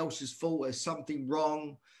somebody else's fault. There's something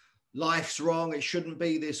wrong. Life's wrong. It shouldn't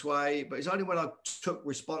be this way. But it's only when I took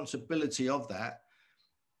responsibility of that,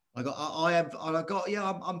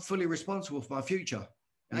 I'm fully responsible for my future.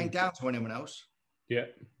 It ain't down to anyone else. Yeah.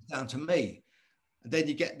 It's down to me. And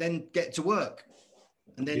then get to work.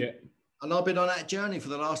 And then, and I've been on that journey for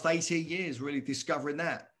the last 18 years, really discovering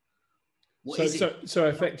that. So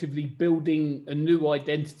effectively building a new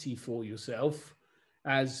identity for yourself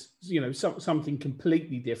as, something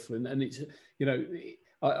completely different. And it's,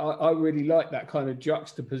 I really like that kind of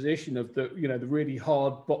juxtaposition of the really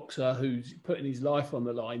hard boxer who's putting his life on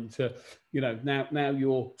the line to, now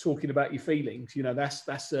you're talking about your feelings.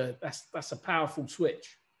 That's a powerful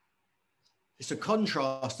switch. It's a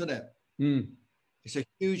contrast, isn't it? It's a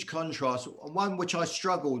huge contrast, one which I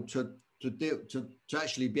struggled to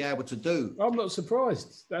actually be able to do. I'm not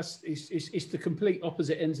surprised. It's the complete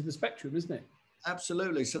opposite ends of the spectrum, isn't it?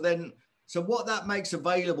 Absolutely. So what that makes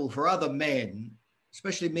available for other men,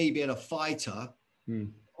 especially me being a fighter,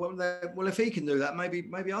 well, if he can do that,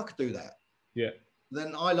 maybe I could do that. Yeah.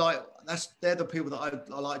 Then they're the people that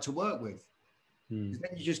I like to work with. Then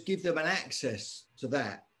you just give them an access to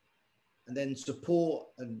that, and then support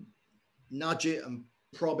and nudge it and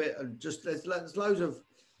probe it, and just there's loads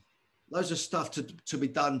of stuff to be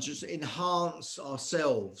done. Just enhance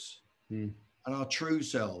ourselves and our true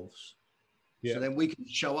selves. Yeah. So then we can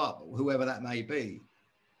show up, whoever that may be.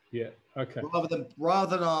 Yeah. Okay.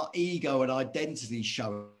 Rather than our ego and identity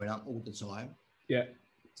showing up all the time. Yeah.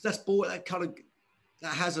 So that's boring.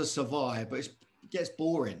 That has us survive, but it gets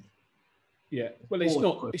boring. Yeah. Well,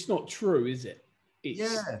 it's not true, is it?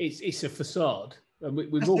 It's a facade, and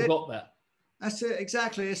we've all got that. That's it,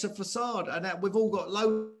 exactly. It's a facade, and we've all got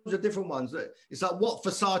loads of different ones. It's like what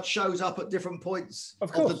facade shows up at different points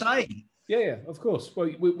of the day. Yeah, of course.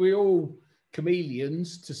 Well, we're all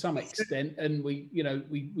chameleons to some extent, and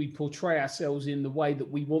we portray ourselves in the way that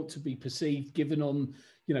we want to be perceived, given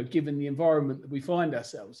the environment that we find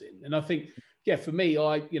ourselves in. And I think, for me,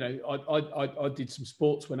 I did some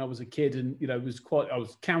sports when I was a kid, and I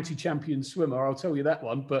was county champion swimmer. I'll tell you that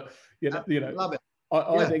one. But love it.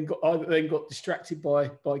 I then got distracted by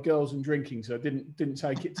girls and drinking, so I didn't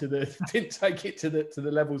take it to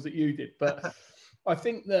the levels that you did. But I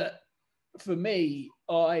think that for me,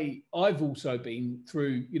 I've also been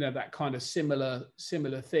through that kind of similar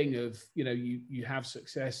thing of you have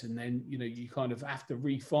success, and then you kind of have to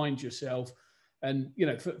re-find yourself. And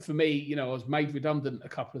for me, I was made redundant a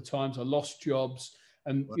couple of times. I lost jobs,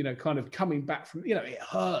 and kind of coming back from it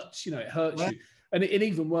hurts. It hurts you. And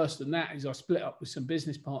even worse than that is I split up with some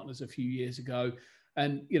business partners a few years ago,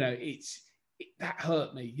 and that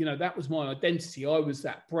hurt me. That was my identity. I was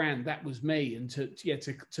that brand. That was me. And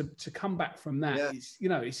to come back from that is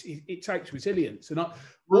it takes resilience. And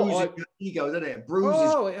bruises your ego, doesn't it? Bruises.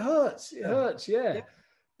 Oh, it hurts. It hurts. Yeah.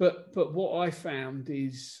 But what I found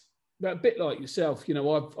is a bit like yourself.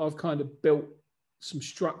 I've kind of built some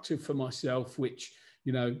structure for myself, which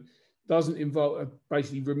doesn't involve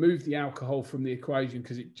basically remove the alcohol from the equation,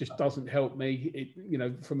 because it just doesn't help me.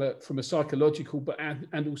 From a psychological,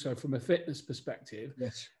 and also from a fitness perspective.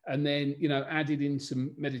 Yes. And then added in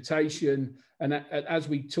some meditation, and as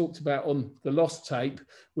we talked about on the Lost tape,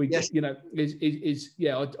 I do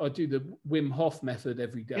the Wim Hof method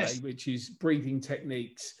every day, which is breathing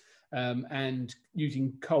techniques and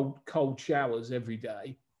using cold showers every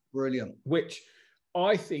day. Brilliant. Which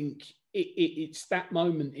I think it's that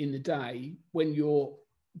moment in the day when you're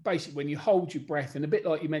basically, when you hold your breath, and a bit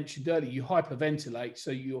like you mentioned earlier, you hyperventilate.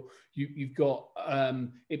 So you've got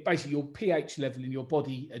it basically, your pH level in your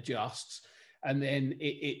body adjusts, and then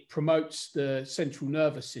it promotes the central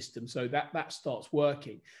nervous system. So that starts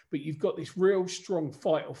working. But you've got this real strong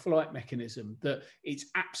fight or flight mechanism that it's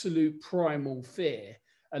absolute primal fear.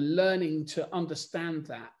 And learning to understand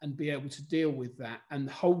that and be able to deal with that, and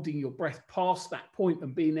holding your breath past that point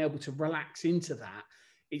and being able to relax into that,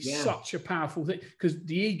 it's such a powerful thing, because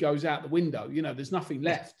the ego's out the window. There's nothing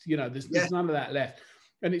left. There's none of that left.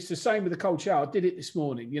 And it's the same with the cold shower. I did it this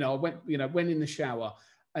morning. I went in the shower,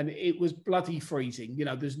 and it was bloody freezing.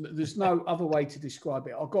 There's no other way to describe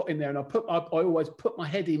it. I got in there, and I always put my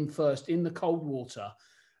head in first in the cold water,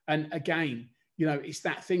 and again, it's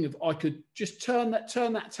that thing of I could just turn that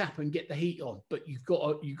tap and get the heat on, but you've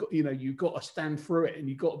got to stand through it, and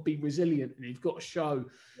you've got to be resilient, and you've got to show,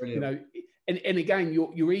 Brilliant. And again,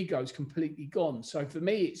 your ego is completely gone. So for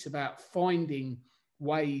me, it's about finding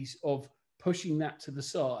ways of pushing that to the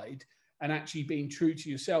side and actually being true to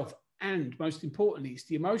yourself. And most importantly, it's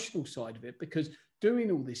the emotional side of it, because doing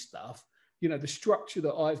all this stuff, the structure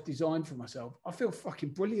that I've designed for myself, I feel fucking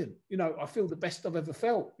brilliant. I feel the best I've ever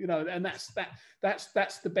felt, and that's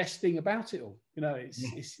the best thing about it all.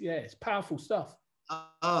 It's powerful stuff.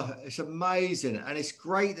 It's amazing. And it's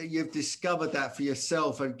great that you've discovered that for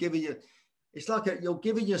yourself and giving you, it's like you're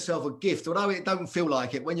giving yourself a gift, although it don't feel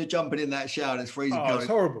like it when you're jumping in that shower and it's freezing cold. It's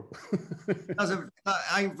horrible.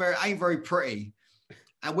 ain't very pretty.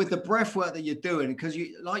 And with the breath work that you're doing, because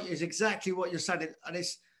it's exactly what you're saying. And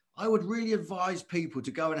I would really advise people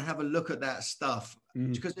to go and have a look at that stuff,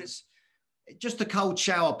 because it's just a cold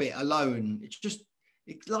shower bit alone. It's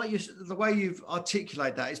like the way you've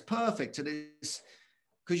articulated that is perfect. And it's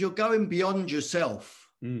because you're going beyond yourself.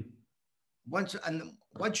 Once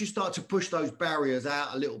you start to push those barriers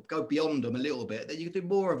out a little, go beyond them a little bit, then you can do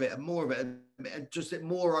more of it and more of it, and just it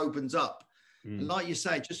more opens up. And like you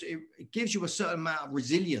say, it gives you a certain amount of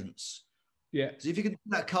resilience. Yeah. Because if you can do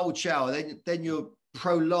that cold shower, then you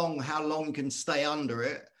prolong how long you can stay under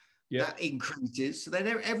it. Yeah. That increases. So then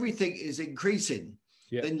everything is increasing.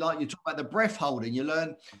 Yeah. Then, like you talk about the breath holding, you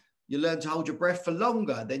learn to hold your breath for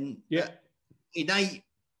longer. Then innate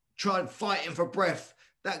trying fighting for breath,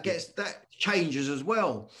 that changes as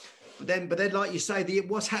well. But then, like you say,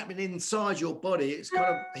 what's happening inside your body, it's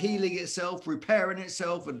kind of healing itself, repairing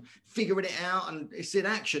itself, and figuring it out, and it's in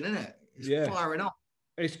action, isn't it? It's firing up.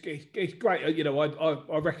 It's great.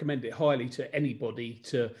 I recommend it highly to anybody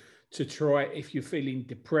to try it if you're feeling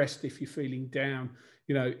depressed, if you're feeling down.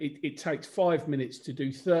 It takes 5 minutes to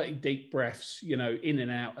do 30 deep breaths, in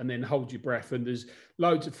and out, and then hold your breath. And there's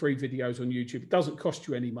loads of free videos on YouTube. It doesn't cost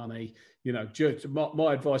you any money. Just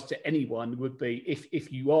my advice to anyone would be,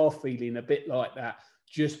 if you are feeling a bit like that,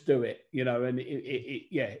 just do it. And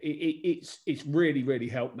it's really, really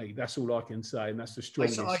helped me. That's all I can say, and that's the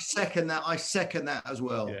strongest. I second that as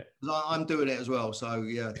well. Yeah. I'm doing it as well. So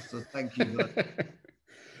so thank you.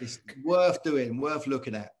 It's worth doing, worth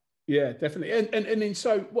looking at. Yeah, definitely. And then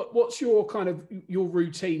so what's your kind of your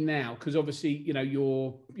routine now? Because obviously,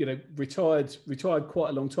 you're retired quite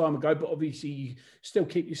a long time ago, but obviously you still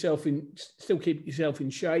keep yourself in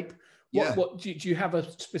shape. What do you have a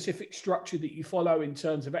specific structure that you follow in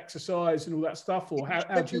terms of exercise and all that stuff, or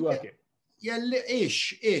how do you work it? Yeah,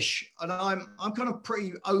 ish. And I'm kind of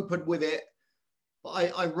pretty open with it.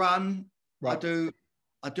 I run. Right.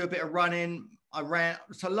 I do a bit of running.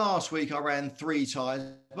 So last week I ran 3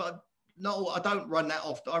 times, but no, I don't run that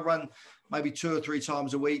often. I run maybe 2 or 3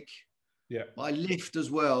 times a week. Yeah. But I lift as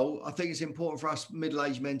well. I think it's important for us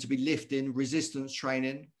middle-aged men to be lifting, resistance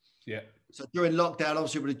training. Yeah. So during lockdown,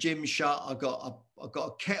 obviously with the gym shut, I got a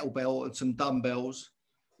kettlebell and some dumbbells.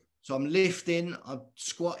 So I'm lifting, I'm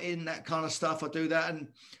squatting, that kind of stuff. I do that. And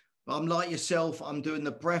I'm like yourself, I'm doing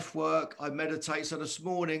the breath work. I meditate. So this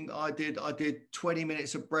morning I did 20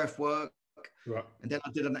 minutes of breath work. Right. And then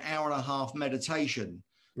I did an hour and a half meditation.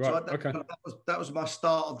 Right. So that was my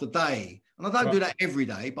start of the day. And I don't do that every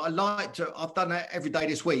day, but I've done that every day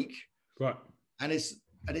this week. Right. And it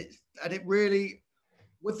really,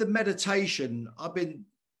 with the meditation, I've been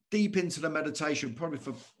deep into the meditation probably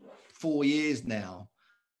for 4 years now.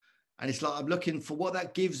 And it's like, I'm looking for what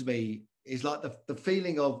that gives me is like the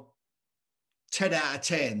feeling of 10 out of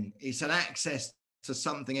 10. It's an access to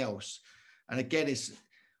something else. And again,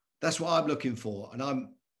 that's what I'm looking for. And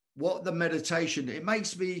what the meditation, it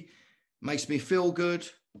makes me feel good.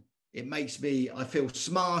 I feel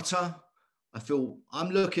smarter.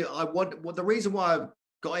 The reason why I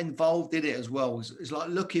got involved in it as well is like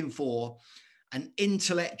looking for an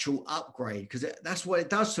intellectual upgrade, because that's what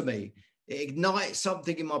it does to me. It ignites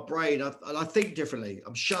something in my brain. And I think differently.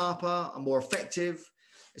 I'm sharper, I'm more effective.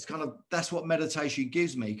 That's what meditation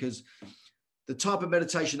gives me, because the type of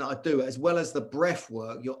meditation that I do, as well as the breath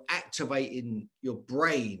work, you're activating your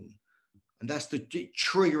brain, and that's the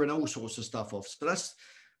triggering all sorts of stuff off. So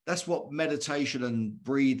that's what meditation and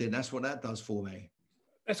breathing, that's what that does for me.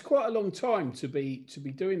 That's quite a long time to be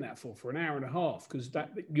doing that for an hour and a half, because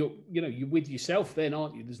that you're with yourself then,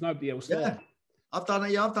 aren't you? There's nobody else there. I've done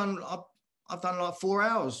it. I've done like 4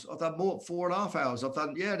 hours. I've done more, 4.5 hours. I've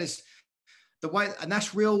done this the way, and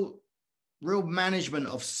that's real management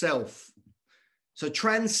of self. So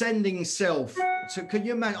transcending self. So can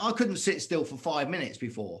you imagine? I couldn't sit still for 5 minutes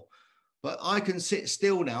before. but I can sit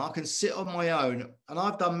still now. I can sit on my own, and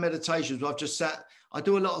I've done meditations where I've just sat. I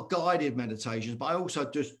do a lot of guided meditations, but I also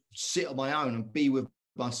just sit on my own and be with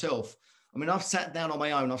myself. I mean, I've sat down on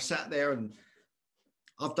my own. I've sat there and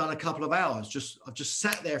I've done a couple of hours. I've just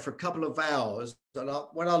sat there for a couple of hours. And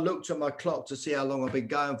when I looked at my clock to see how long I've been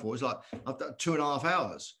going for, it's like I've done 2.5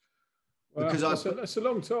 hours. Wow, because that's a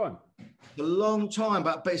long time. A long time,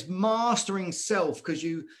 but it's mastering self, because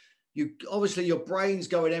you obviously your brain's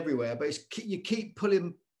going everywhere, but you keep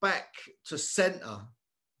pulling back to center,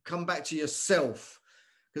 come back to yourself,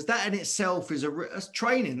 because that in itself is that's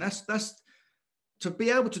training. That's to be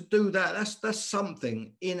able to do that. That's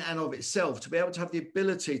something in and of itself, to be able to have the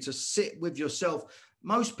ability to sit with yourself.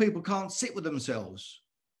 Most people can't sit with themselves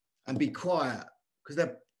and be quiet because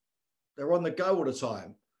they're on the go all the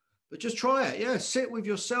time. But just try it. Yeah, sit with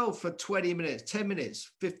yourself for 20 minutes, 10 minutes,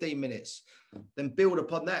 15 minutes, then build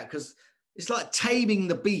upon that, because it's like taming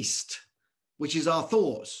the beast, which is our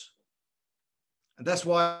thoughts. And that's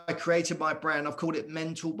why I created my brand. I've called it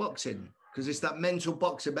Mental Boxing, because it's that mental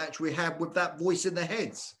boxing match we have with that voice in the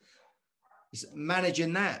heads. It's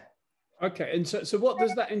managing that. Okay, and so what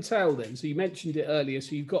does that entail then? So you mentioned it earlier.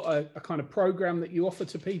 So you've got a kind of program that you offer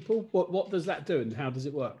to people. What does that do, and how does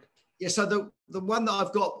it work? Yeah, so the one that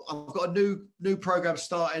I've got a new program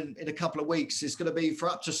starting in a couple of weeks. It's going to be for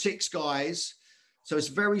up to 6 guys. So it's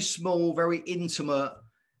very small, very intimate,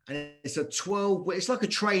 and it's it's like a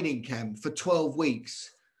training camp for 12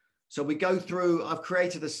 weeks. So we go through, I've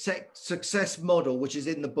created a success model, which is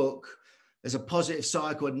in the book. There's a positive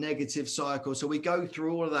cycle, a negative cycle. So we go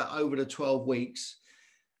through all of that over the 12 weeks.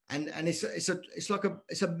 And it's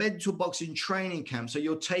a mental boxing training camp. So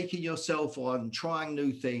you're taking yourself on, trying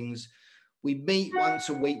new things. We meet once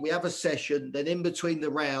a week. We have a session. Then in between the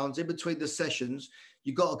rounds, in between the sessions,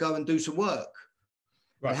 you've got to go and do some work.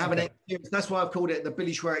 Right, and have an experience. That's why I've called it the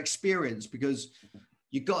Billy Schwer experience, because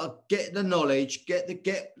you've got to get the knowledge, get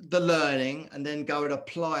the learning, and then go and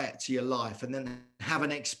apply it to your life, and then have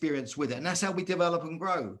an experience with it. And that's how we develop and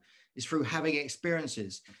grow, is through having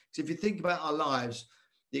experiences. So if you think about our lives,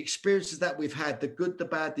 the experiences that we've had, the good, the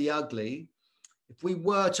bad, the ugly, if we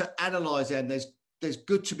were to analyze them, there's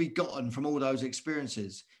good to be gotten from all those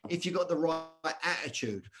experiences. If you've got the right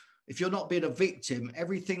attitude, if you're not being a victim,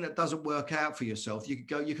 everything that doesn't work out for yourself, you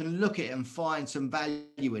can look at it and find some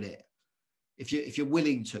value in it. If you're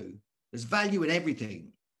willing to, there's value in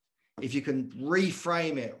everything. If you can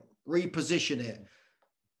reframe it, reposition it,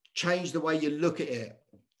 change the way you look at it,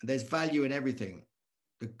 there's value in everything.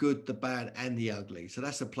 The good, the bad, and the ugly. So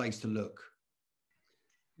that's a place to look.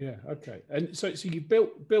 Yeah. Okay. And so you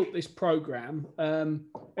built this program.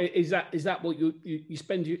 Is that what you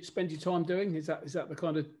spend your time doing? Is that the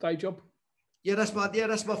kind of day job? Yeah, that's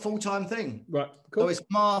my full-time thing. Right. Cool.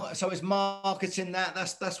 So it's marketing.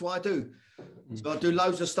 That's what I do. So I do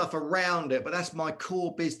loads of stuff around it, but that's my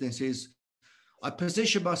core business. Is I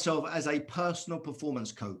position myself as a personal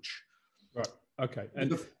performance coach. Right. Okay.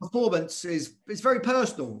 And performance is very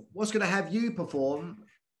personal. What's going to have you perform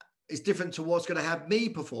is different to what's going to have me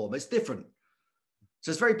perform. It's different. So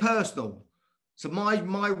it's very personal. So my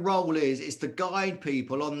role is to guide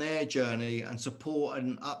people on their journey and support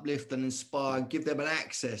and uplift and inspire and give them an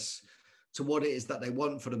access to what it is that they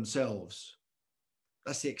want for themselves.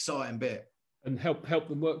 That's the exciting bit. And help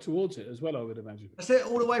them work towards it as well, I would imagine. That's it,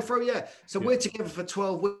 all the way through, yeah. So we're together for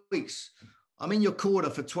 12 weeks. I'm in your corner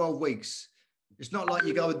for 12 weeks. It's not like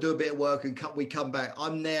you go and do a bit of work and we come back.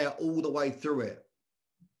 I'm there all the way through it.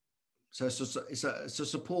 So it's a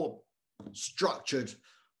support structured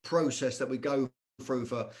process that we go through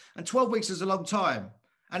and 12 weeks is a long time,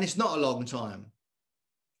 and it's not a long time,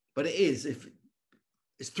 but it is. If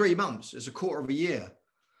it's 3 months, it's a quarter of a year.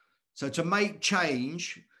 So to make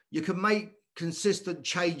change, you can make consistent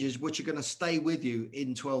changes which are going to stay with you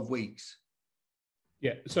in 12 weeks.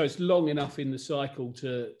 Yeah, so it's long enough in the cycle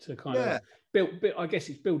to kind of build. I guess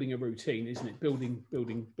it's building a routine, isn't it? Building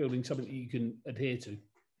something that you can adhere to.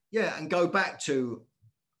 Yeah, and go back to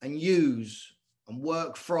and use and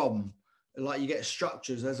work from. Like you get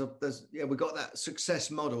structures. We've got that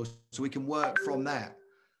success model, so we can work from that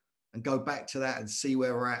and go back to that and see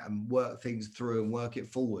where we're at and work things through and work it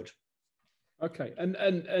forward. Okay, and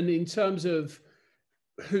in terms of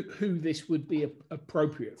who this would be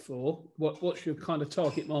appropriate for, what's your kind of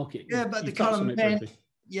target market? Yeah, but the kind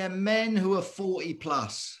of men who are 40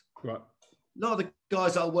 plus. Right. A lot of the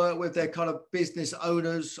guys I work with, they're kind of business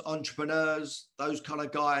owners, entrepreneurs, those kind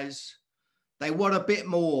of guys. They want a bit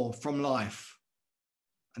more from life,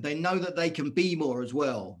 and they know that they can be more as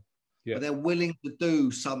well. Yeah. But they're willing to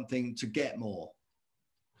do something to get more.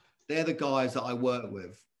 They're the guys that I work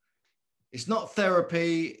with. It's not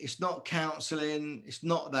therapy. It's not counseling. It's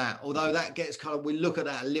not that. Although that gets kind of, we look at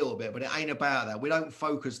that a little bit, but it ain't about that. We don't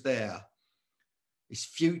focus there. It's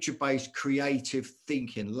future-based creative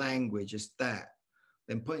thinking, language. It's that.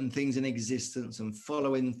 Then putting things in existence and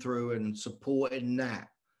following through and supporting that.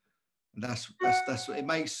 And that's what it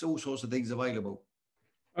makes, all sorts of things available.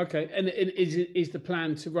 Okay, and is the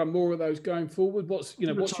plan to run more of those going forward? What's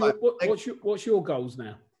your goals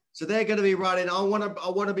now? So they're going to be running. I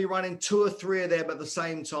want to be running 2 or 3 of them at the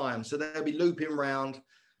same time. So they'll be looping around.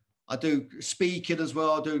 I do speaking as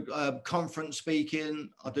well. I do conference speaking.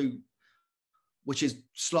 Which is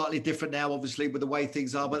slightly different now, obviously, with the way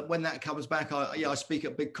things are. But when that comes back, I speak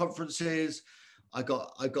at big conferences. I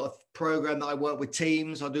got a program that I work with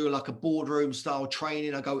teams. I do like a boardroom style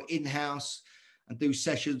training. I go in-house and do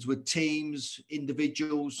sessions with teams,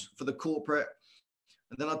 individuals for the corporate.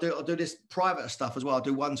 And then I do this private stuff as well. I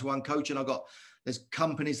do one-to-one coaching. There's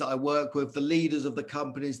companies that I work with, the leaders of the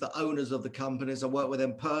companies, the owners of the companies. I work with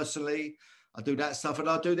them personally. I do that stuff, and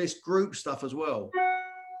I do this group stuff as well.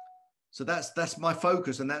 So that's my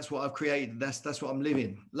focus, and that's what I've created. That's what I'm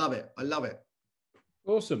living. Love it. I love it.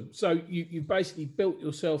 Awesome. So you basically built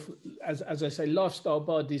yourself, as I say, lifestyle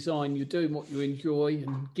by design. You're doing what you enjoy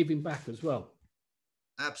and giving back as well.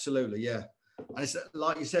 Absolutely, yeah. And it's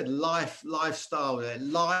like you said, lifestyle,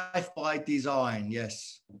 life by design.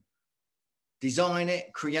 Yes. Design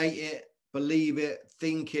it, create it, believe it,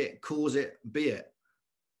 think it, cause it, be it.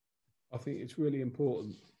 I think it's really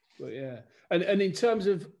important. But yeah. And in terms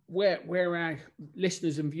of where our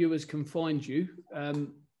listeners and viewers can find you,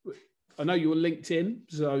 I know you're on LinkedIn,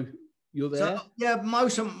 so you're there. So, yeah,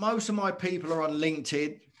 most of my people are on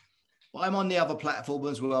LinkedIn. But I'm on the other platform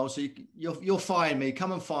as well. So you'll find me.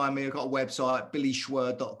 Come and find me. I've got a website,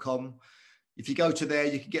 billyschwer.com. If you go to there,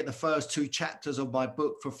 you can get the first 2 chapters of my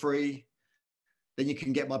book for free. Then you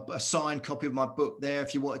can get a signed copy of my book there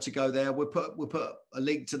if you wanted to go there. We'll put a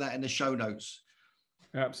link to that in the show notes.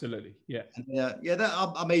 Absolutely, yeah. And,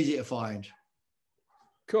 I'm easy to find.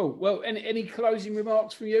 Cool. Well, any closing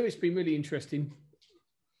remarks from you? It's been really interesting.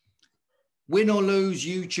 Win or lose,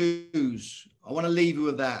 you choose. I want to leave you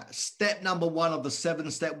with that. Step number 1 of the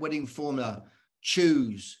 7-step winning formula: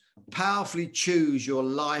 choose. Powerfully choose your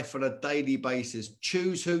life on a daily basis.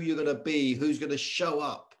 Choose who you're going to be, who's going to show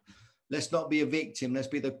up. Let's not be a victim. Let's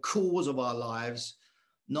be the cause of our lives,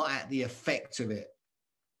 not at the effect of it.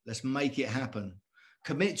 Let's make it happen.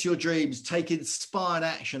 Commit to your dreams, take inspired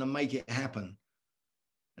action and make it happen.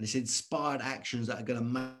 And it's inspired actions that are going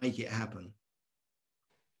to make it happen.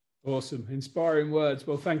 Awesome. Inspiring words.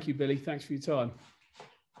 Well, thank you, Billy. Thanks for your time.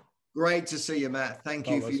 Great to see you, Matt. Thank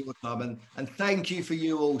you for your time. And thank you for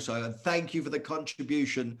you also. And thank you for the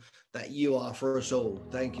contribution that you are for us all.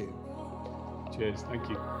 Thank you. Cheers. Thank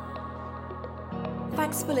you.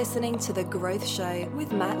 Thanks for listening to The Growth Show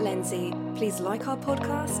with Matt Lenzie. Please like our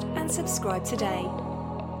podcast and subscribe today.